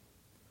you.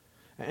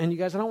 And you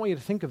guys, I don't want you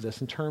to think of this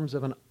in terms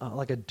of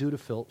like a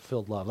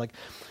duty-filled love. Like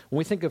when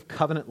we think of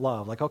covenant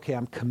love, like, okay,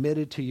 I'm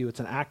committed to you. It's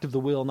an act of the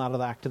will, not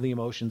an act of the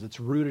emotions. It's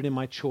rooted in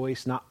my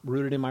choice, not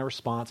rooted in my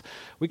response.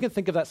 We can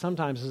think of that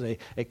sometimes as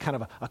a kind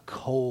of a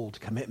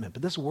cold commitment.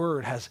 But this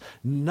word has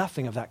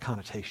nothing of that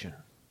connotation.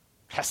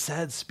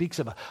 Hesed speaks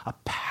of a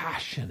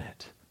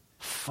passionate,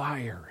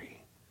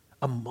 fiery,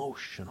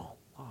 emotional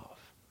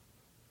love.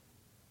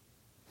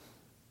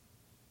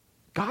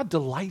 God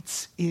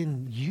delights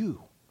in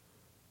you.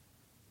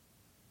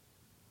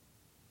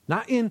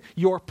 Not in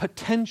your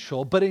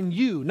potential, but in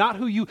you. Not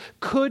who you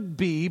could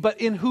be, but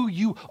in who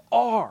you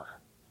are.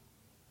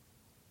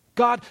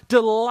 God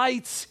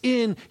delights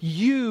in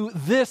you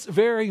this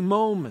very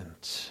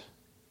moment.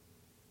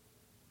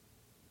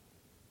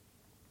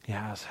 He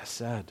has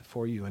said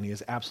for you, and he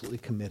is absolutely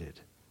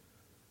committed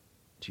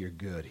to your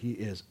good. He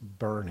is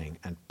burning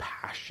and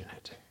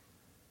passionate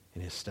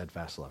in his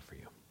steadfast love for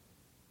you.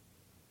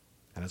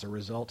 And as a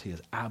result, he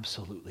is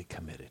absolutely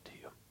committed to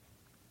you.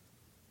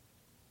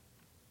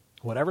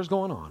 Whatever's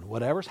going on,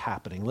 whatever's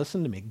happening,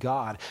 listen to me,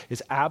 God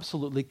is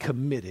absolutely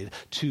committed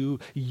to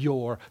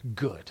your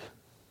good.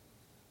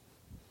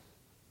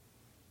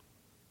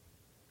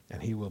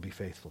 And he will be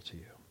faithful to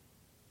you.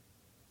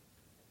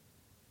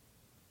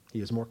 He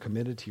is more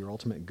committed to your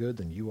ultimate good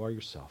than you are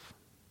yourself.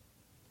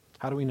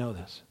 How do we know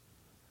this?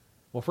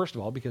 Well, first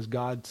of all, because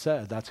God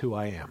said, that's who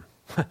I am.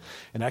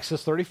 In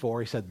Exodus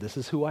 34, he said, this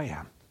is who I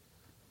am.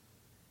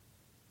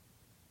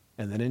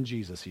 And then in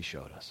Jesus, he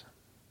showed us.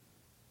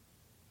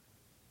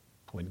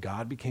 When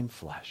God became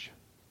flesh,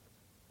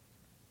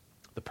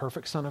 the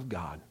perfect Son of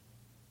God,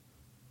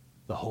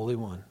 the Holy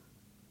One,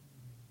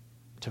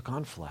 took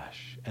on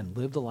flesh and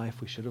lived the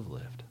life we should have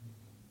lived,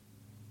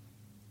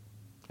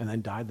 and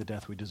then died the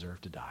death we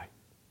deserved to die.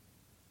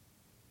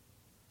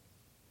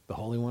 The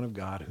Holy One of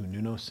God, who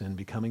knew no sin,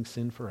 becoming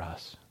sin for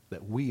us,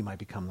 that we might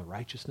become the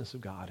righteousness of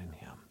God in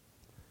him.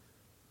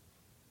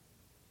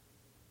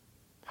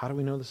 How do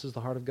we know this is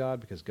the heart of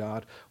God? Because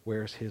God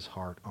wears his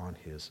heart on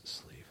his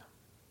sleeve.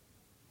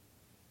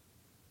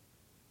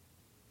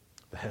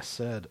 The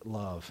Hesed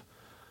love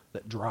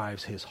that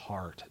drives his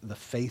heart, the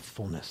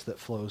faithfulness that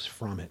flows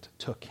from it,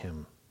 took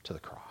him to the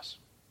cross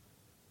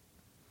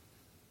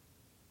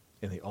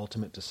in the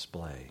ultimate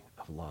display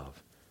of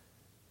love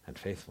and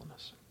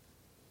faithfulness.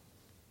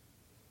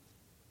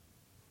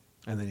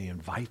 And then he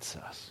invites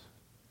us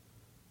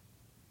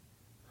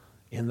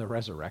in the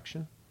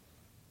resurrection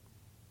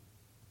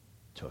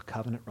to a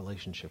covenant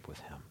relationship with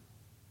him,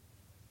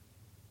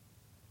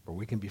 where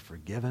we can be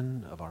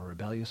forgiven of our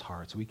rebellious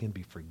hearts. We can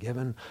be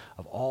forgiven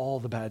of all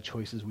the bad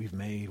choices we've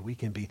made. We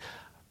can be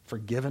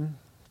forgiven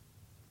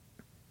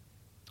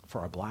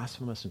for our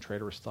blasphemous and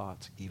traitorous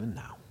thoughts even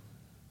now.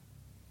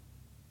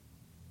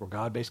 Where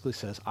God basically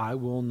says, I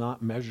will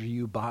not measure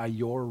you by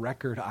your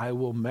record. I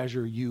will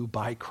measure you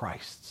by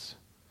Christ's.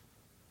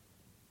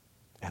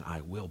 And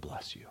I will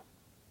bless you.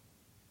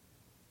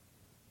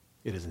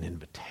 It is an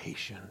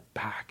invitation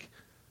back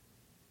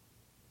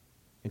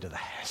into the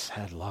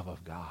Hesed love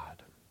of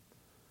God.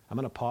 I'm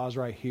going to pause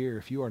right here.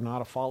 If you are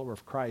not a follower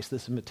of Christ,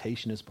 this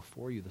invitation is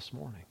before you this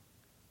morning.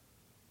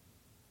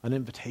 an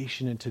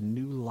invitation into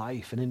new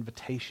life, an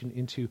invitation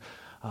into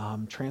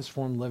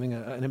transformed living,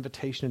 an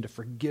invitation into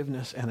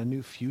forgiveness and a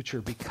new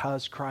future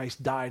because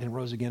Christ died and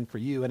rose again for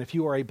you. And if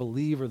you are a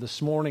believer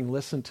this morning,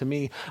 listen to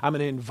me. I'm going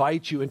to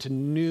invite you into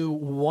new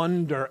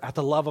wonder at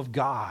the love of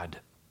God,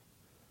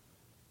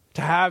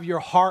 to have your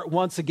heart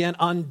once again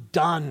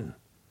undone,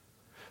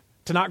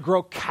 to not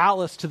grow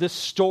callous to this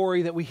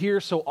story that we hear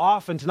so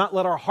often, to not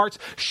let our hearts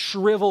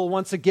shrivel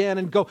once again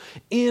and go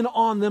in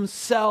on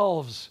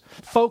themselves,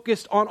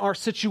 focused on our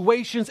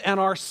situations and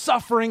our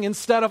suffering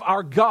instead of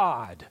our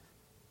God.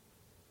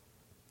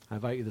 I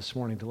invite you this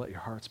morning to let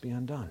your hearts be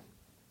undone.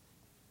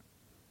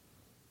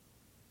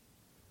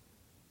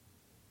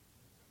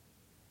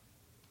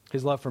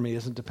 His love for me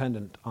isn't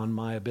dependent on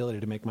my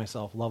ability to make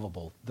myself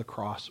lovable. The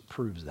cross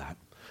proves that.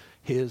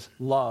 His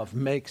love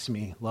makes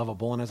me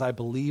lovable, and as I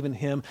believe in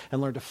him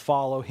and learn to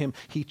follow him,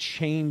 he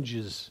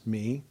changes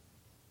me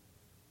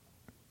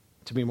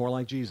to be more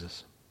like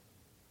Jesus.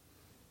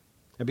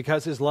 And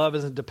because his love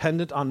isn't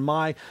dependent on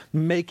my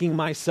making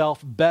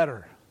myself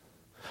better,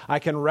 I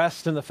can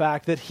rest in the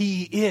fact that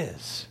he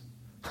is,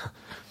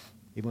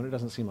 even when it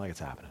doesn't seem like it's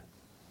happening.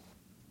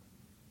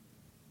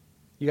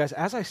 You guys,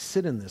 as I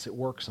sit in this, it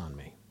works on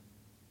me.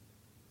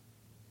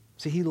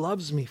 See, he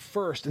loves me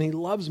first, and he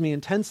loves me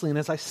intensely, and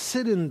as I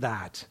sit in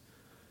that,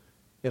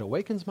 it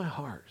awakens my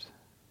heart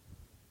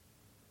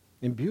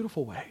in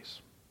beautiful ways.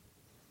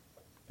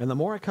 And the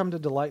more I come to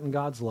delight in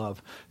God's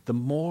love, the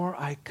more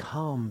I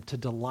come to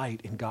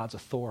delight in God's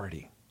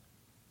authority.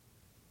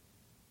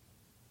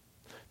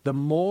 The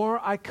more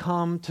I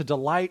come to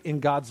delight in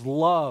God's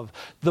love,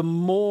 the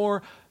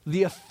more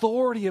the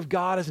authority of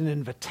God is an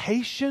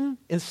invitation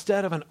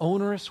instead of an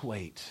onerous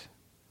weight.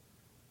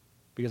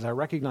 Because I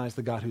recognize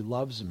the God who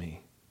loves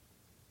me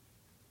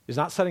is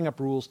not setting up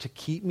rules to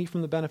keep me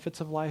from the benefits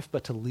of life,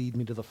 but to lead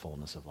me to the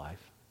fullness of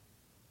life.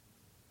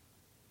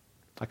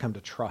 I come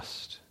to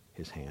trust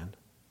his hand.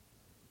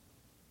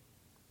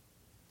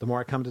 The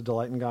more I come to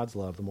delight in God's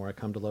love, the more I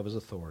come to love his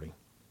authority.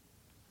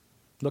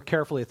 Look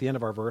carefully at the end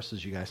of our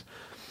verses, you guys.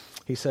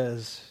 He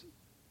says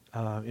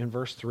in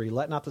verse 3,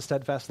 "Let not the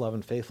steadfast love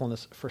and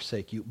faithfulness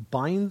forsake you.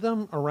 Bind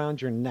them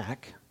around your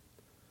neck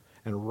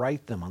and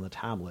write them on the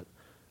tablet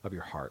of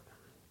your heart."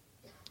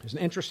 There's an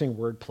interesting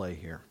word play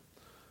here.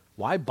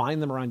 Why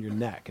bind them around your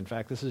neck? In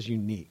fact, this is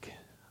unique.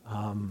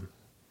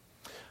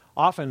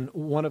 Often,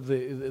 one of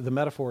the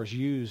metaphors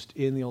used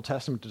in the Old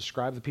Testament to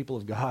describe the people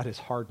of God is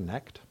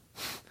hard-necked.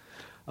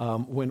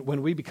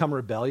 When we become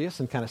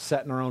rebellious and kind of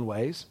set in our own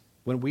ways,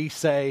 when we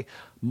say,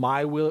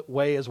 my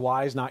way is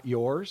wise, not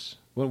yours,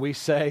 when we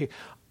say,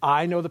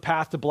 I know the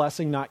path to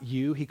blessing, not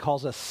you, he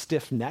calls us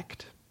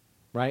stiff-necked.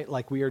 Right?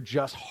 Like we are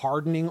just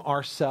hardening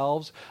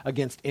ourselves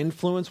against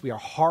influence. We are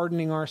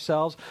hardening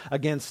ourselves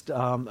against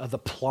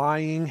the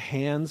plying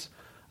hands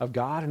of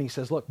God. And he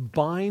says, look,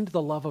 bind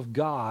the love of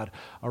God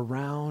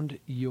around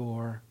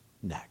your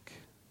neck.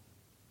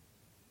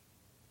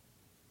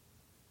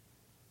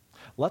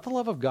 Let the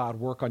love of God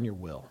work on your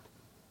will.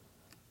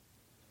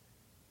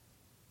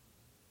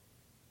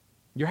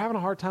 You're having a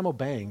hard time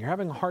obeying. You're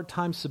having a hard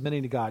time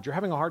submitting to God. You're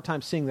having a hard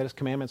time seeing that his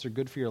commandments are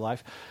good for your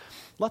life.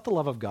 Let the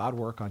love of God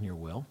work on your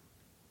will.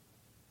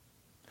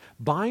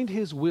 Bind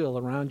his will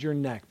around your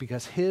neck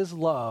because his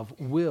love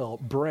will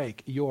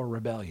break your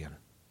rebellion.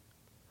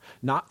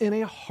 Not in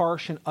a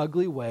harsh and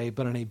ugly way,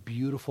 but in a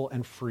beautiful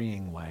and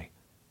freeing way.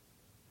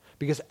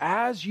 Because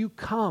as you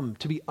come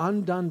to be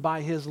undone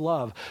by his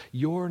love,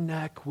 your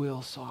neck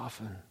will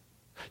soften.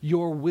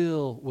 Your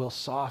will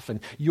soften.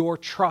 Your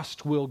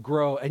trust will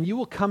grow. And you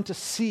will come to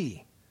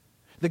see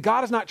that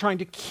God is not trying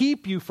to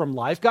keep you from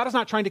life. God is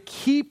not trying to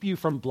keep you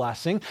from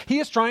blessing. He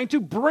is trying to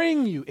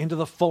bring you into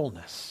the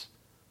fullness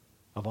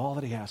of all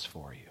that he has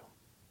for you.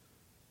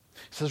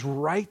 He says,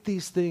 write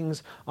these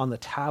things on the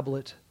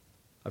tablet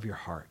of your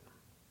heart.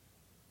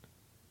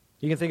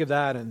 You can think of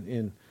that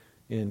in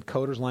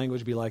coder's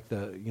language, be like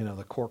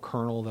the core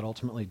kernel that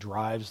ultimately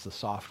drives the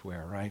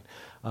software, right?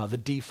 The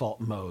default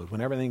mode.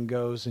 When everything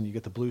goes and you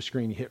get the blue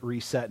screen, you hit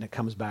reset and it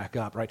comes back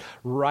up, right?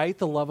 Write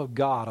the love of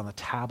God on the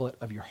tablet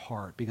of your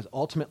heart, because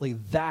ultimately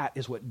that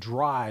is what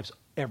drives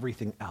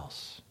everything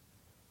else,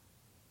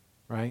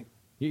 right?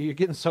 You're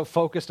getting so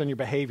focused on your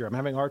behavior. I'm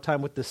having a hard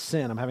time with this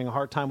sin. I'm having a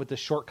hard time with this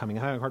shortcoming.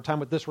 I'm having a hard time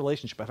with this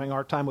relationship. I'm having a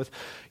hard time with,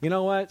 you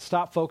know what?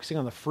 Stop focusing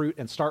on the fruit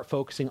and start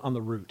focusing on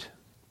the root.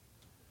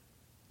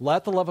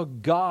 Let the love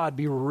of God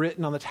be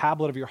written on the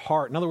tablet of your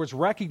heart. In other words,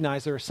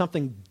 recognize there is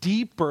something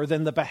deeper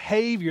than the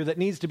behavior that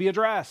needs to be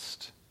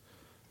addressed.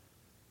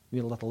 You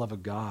need to let the love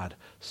of God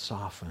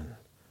soften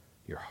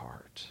your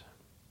heart.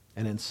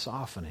 And in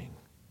softening,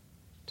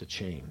 to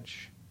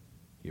change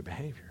your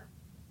behavior.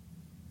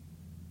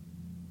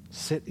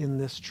 Sit in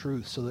this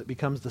truth so that it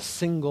becomes the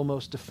single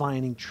most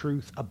defining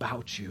truth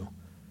about you.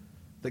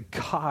 That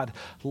God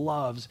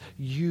loves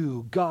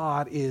you.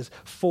 God is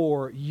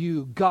for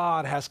you.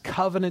 God has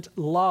covenant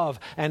love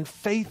and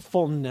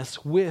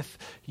faithfulness with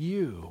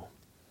you.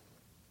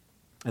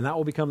 And that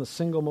will become the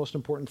single most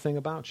important thing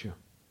about you.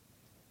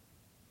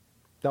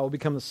 That will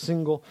become the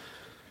single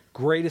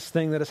greatest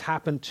thing that has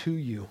happened to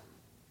you.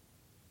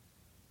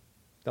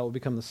 that will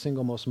become the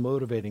single most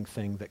motivating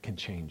thing that can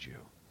change you.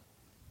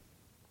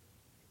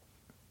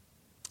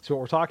 So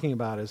what we're talking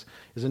about is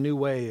a new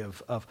way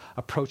of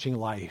approaching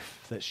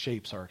life that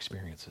shapes our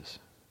experiences.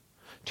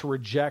 To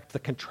reject the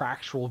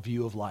contractual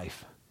view of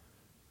life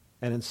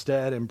and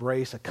instead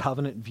embrace a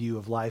covenant view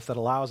of life that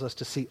allows us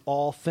to see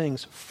all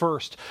things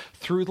first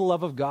through the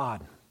love of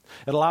God.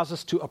 It allows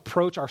us to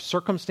approach our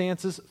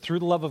circumstances through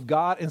the love of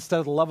God instead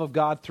of the love of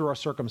God through our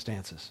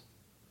circumstances.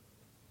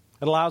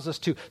 It allows us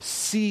to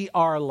see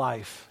our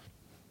life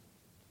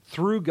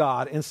through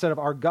God instead of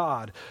our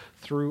God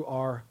through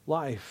our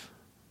life.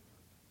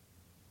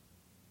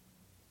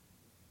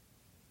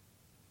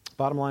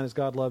 Bottom line is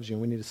God loves you,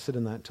 and we need to sit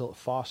in that until it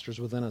fosters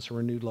within us a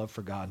renewed love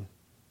for God.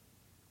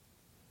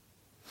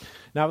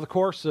 Now, over the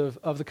course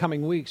of the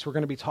coming weeks, we're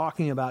going to be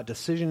talking about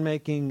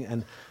decision-making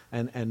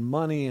and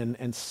money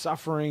and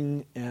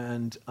suffering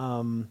and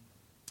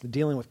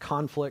dealing with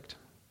conflict,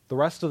 the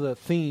rest of the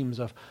themes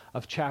of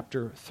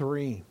chapter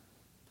 3.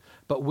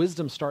 But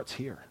wisdom starts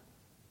here.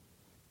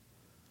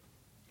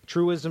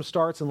 True wisdom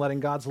starts in letting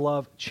God's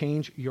love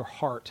change your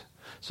heart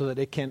so that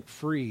it can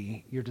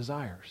free your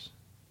desires.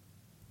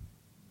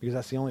 Because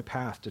that's the only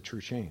path to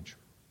true change.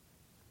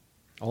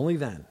 Only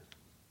then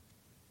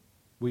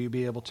will you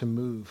be able to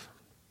move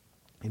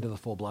into the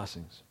full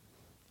blessings.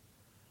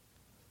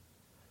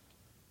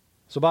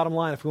 So bottom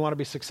line, if we want to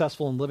be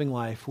successful in living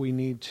life, we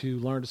need to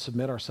learn to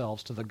submit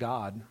ourselves to the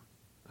God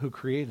who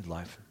created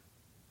life.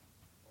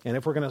 And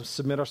if we're going to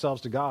submit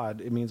ourselves to God,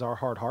 it means our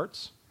hard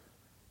hearts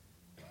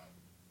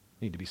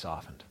need to be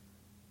softened.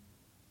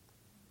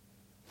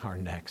 Our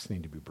necks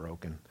need to be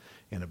broken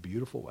in a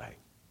beautiful way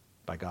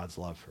by God's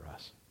love for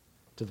us,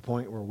 to the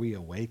point where we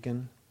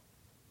awaken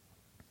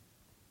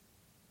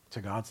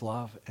to God's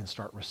love and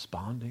start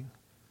responding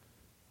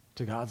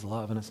to God's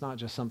love. And it's not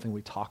just something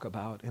we talk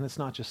about, and it's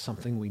not just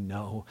something we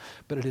know,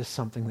 but it is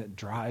something that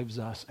drives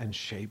us and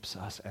shapes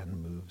us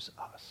and moves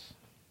us.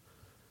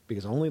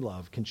 Because only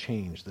love can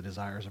change the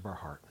desires of our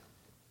heart,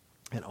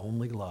 and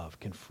only love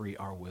can free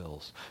our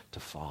wills to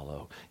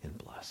follow in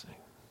blessing.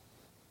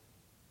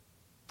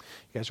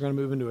 You guys are going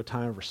to move into a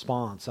time of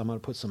response. I'm going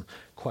to put some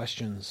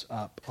questions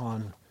up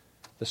on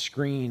the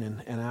screen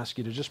and ask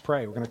you to just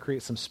pray. We're going to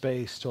create some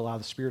space to allow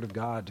the Spirit of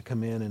God to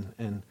come in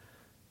and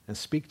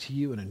speak to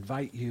you and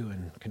invite you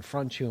and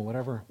confront you and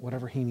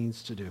whatever he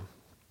needs to do.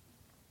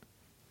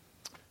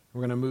 We're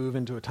going to move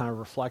into a time of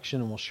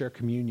reflection, and we'll share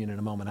communion in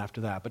a moment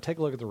after that. But take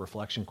a look at the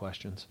reflection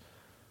questions.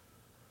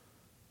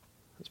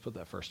 Let's put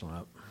that first one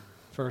up.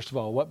 First of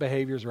all, what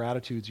behaviors or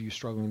attitudes are you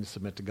struggling to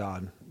submit to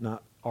God?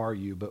 Not are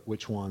you, but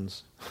which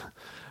ones?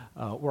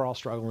 We're all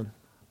struggling.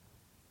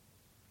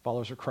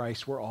 Followers of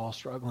Christ, we're all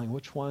struggling.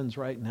 Which ones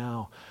right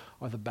now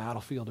are the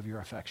battlefield of your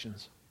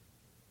affections?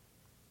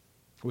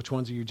 Which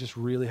ones are you just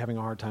really having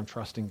a hard time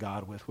trusting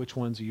God with? Which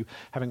ones are you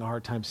having a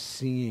hard time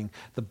seeing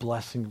the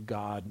blessing of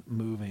God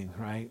moving,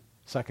 right?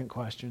 Second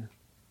question,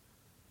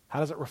 how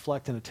does it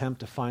reflect an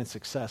attempt to find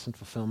success and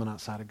fulfillment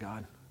outside of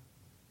God?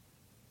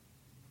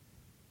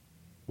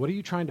 What are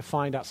you trying to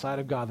find outside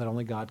of God that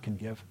only God can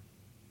give?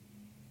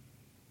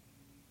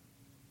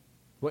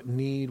 What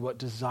need, what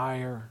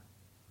desire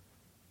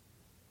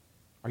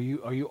are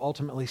you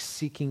ultimately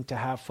seeking to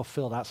have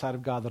fulfilled outside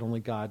of God that only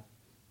God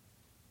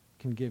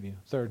can give you?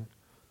 Third,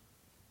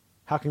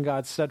 how can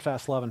God's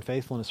steadfast love and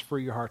faithfulness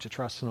free your heart to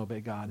trust and obey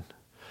God?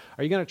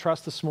 Are you going to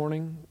trust this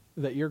morning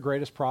that your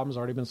greatest problem has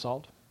already been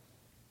solved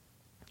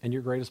and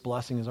your greatest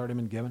blessing has already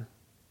been given?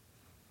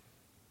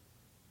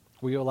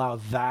 Will you allow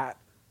that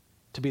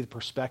to be the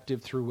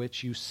perspective through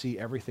which you see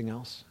everything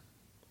else?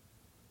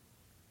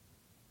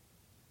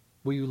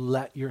 Will you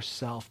let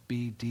yourself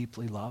be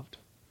deeply loved,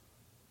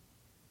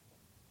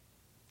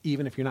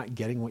 even if you're not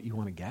getting what you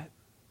want to get?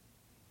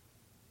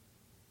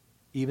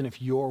 Even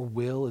if your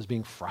will is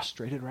being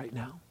frustrated right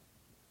now,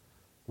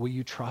 will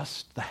you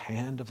trust the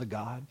hand of the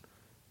God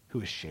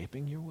who is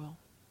shaping your will?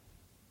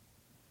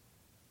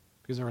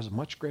 Because there is a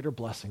much greater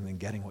blessing than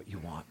getting what you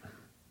want.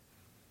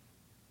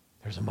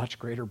 There's a much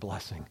greater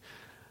blessing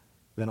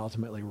than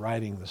ultimately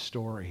writing the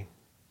story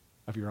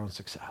of your own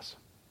success.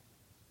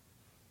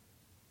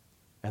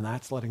 And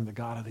that's letting the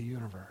God of the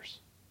universe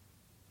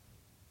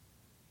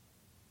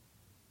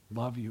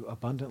love you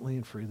abundantly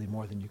and freely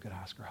more than you could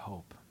ask or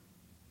hope.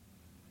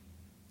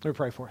 Let me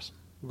pray for us.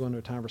 We'll go into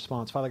a time of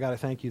response. Father God, I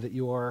thank you that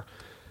you are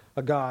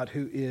a God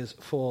who is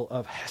full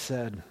of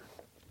hesed,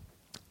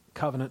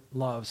 covenant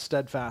love,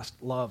 steadfast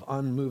love,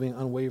 unmoving,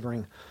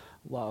 unwavering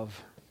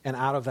love. And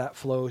out of that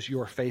flows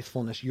your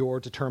faithfulness, your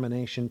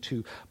determination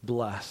to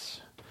bless.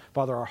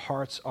 Father, our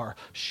hearts are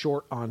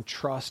short on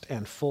trust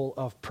and full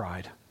of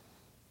pride.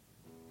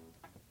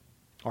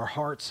 Our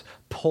hearts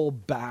pull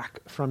back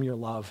from your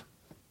love.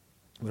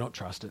 We don't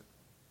trust it.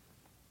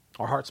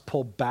 Our hearts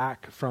pull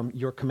back from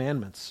your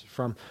commandments,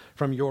 from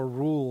your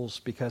rules,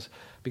 because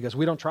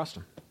we don't trust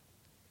them.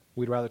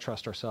 We'd rather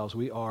trust ourselves.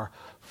 We are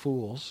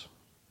fools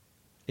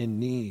in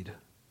need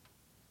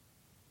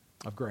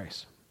of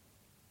grace.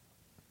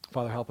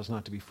 Father, help us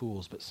not to be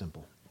fools, but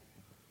simple.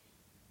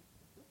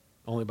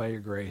 Only by your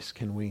grace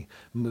can we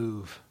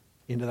move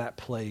into that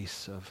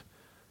place of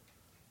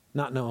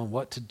not knowing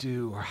what to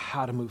do or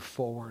how to move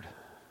forward.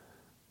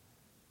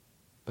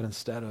 But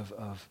instead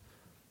of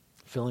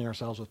filling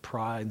ourselves with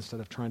pride, instead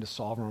of trying to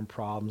solve our own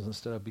problems,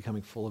 instead of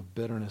becoming full of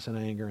bitterness and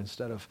anger,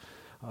 instead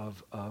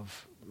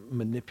of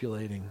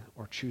manipulating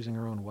or choosing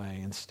our own way,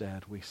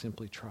 instead we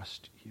simply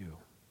trust you.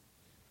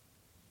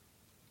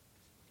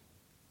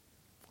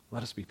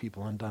 Let us be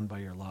people undone by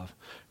your love,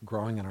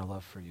 growing in our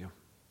love for you.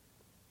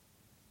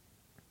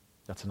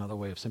 That's another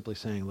way of simply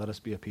saying, let us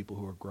be a people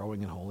who are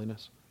growing in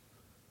holiness,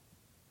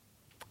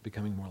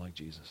 becoming more like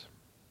Jesus.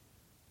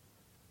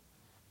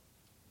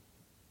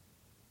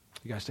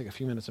 You guys take a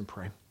few minutes and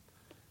pray.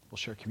 We'll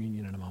share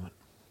communion in a moment.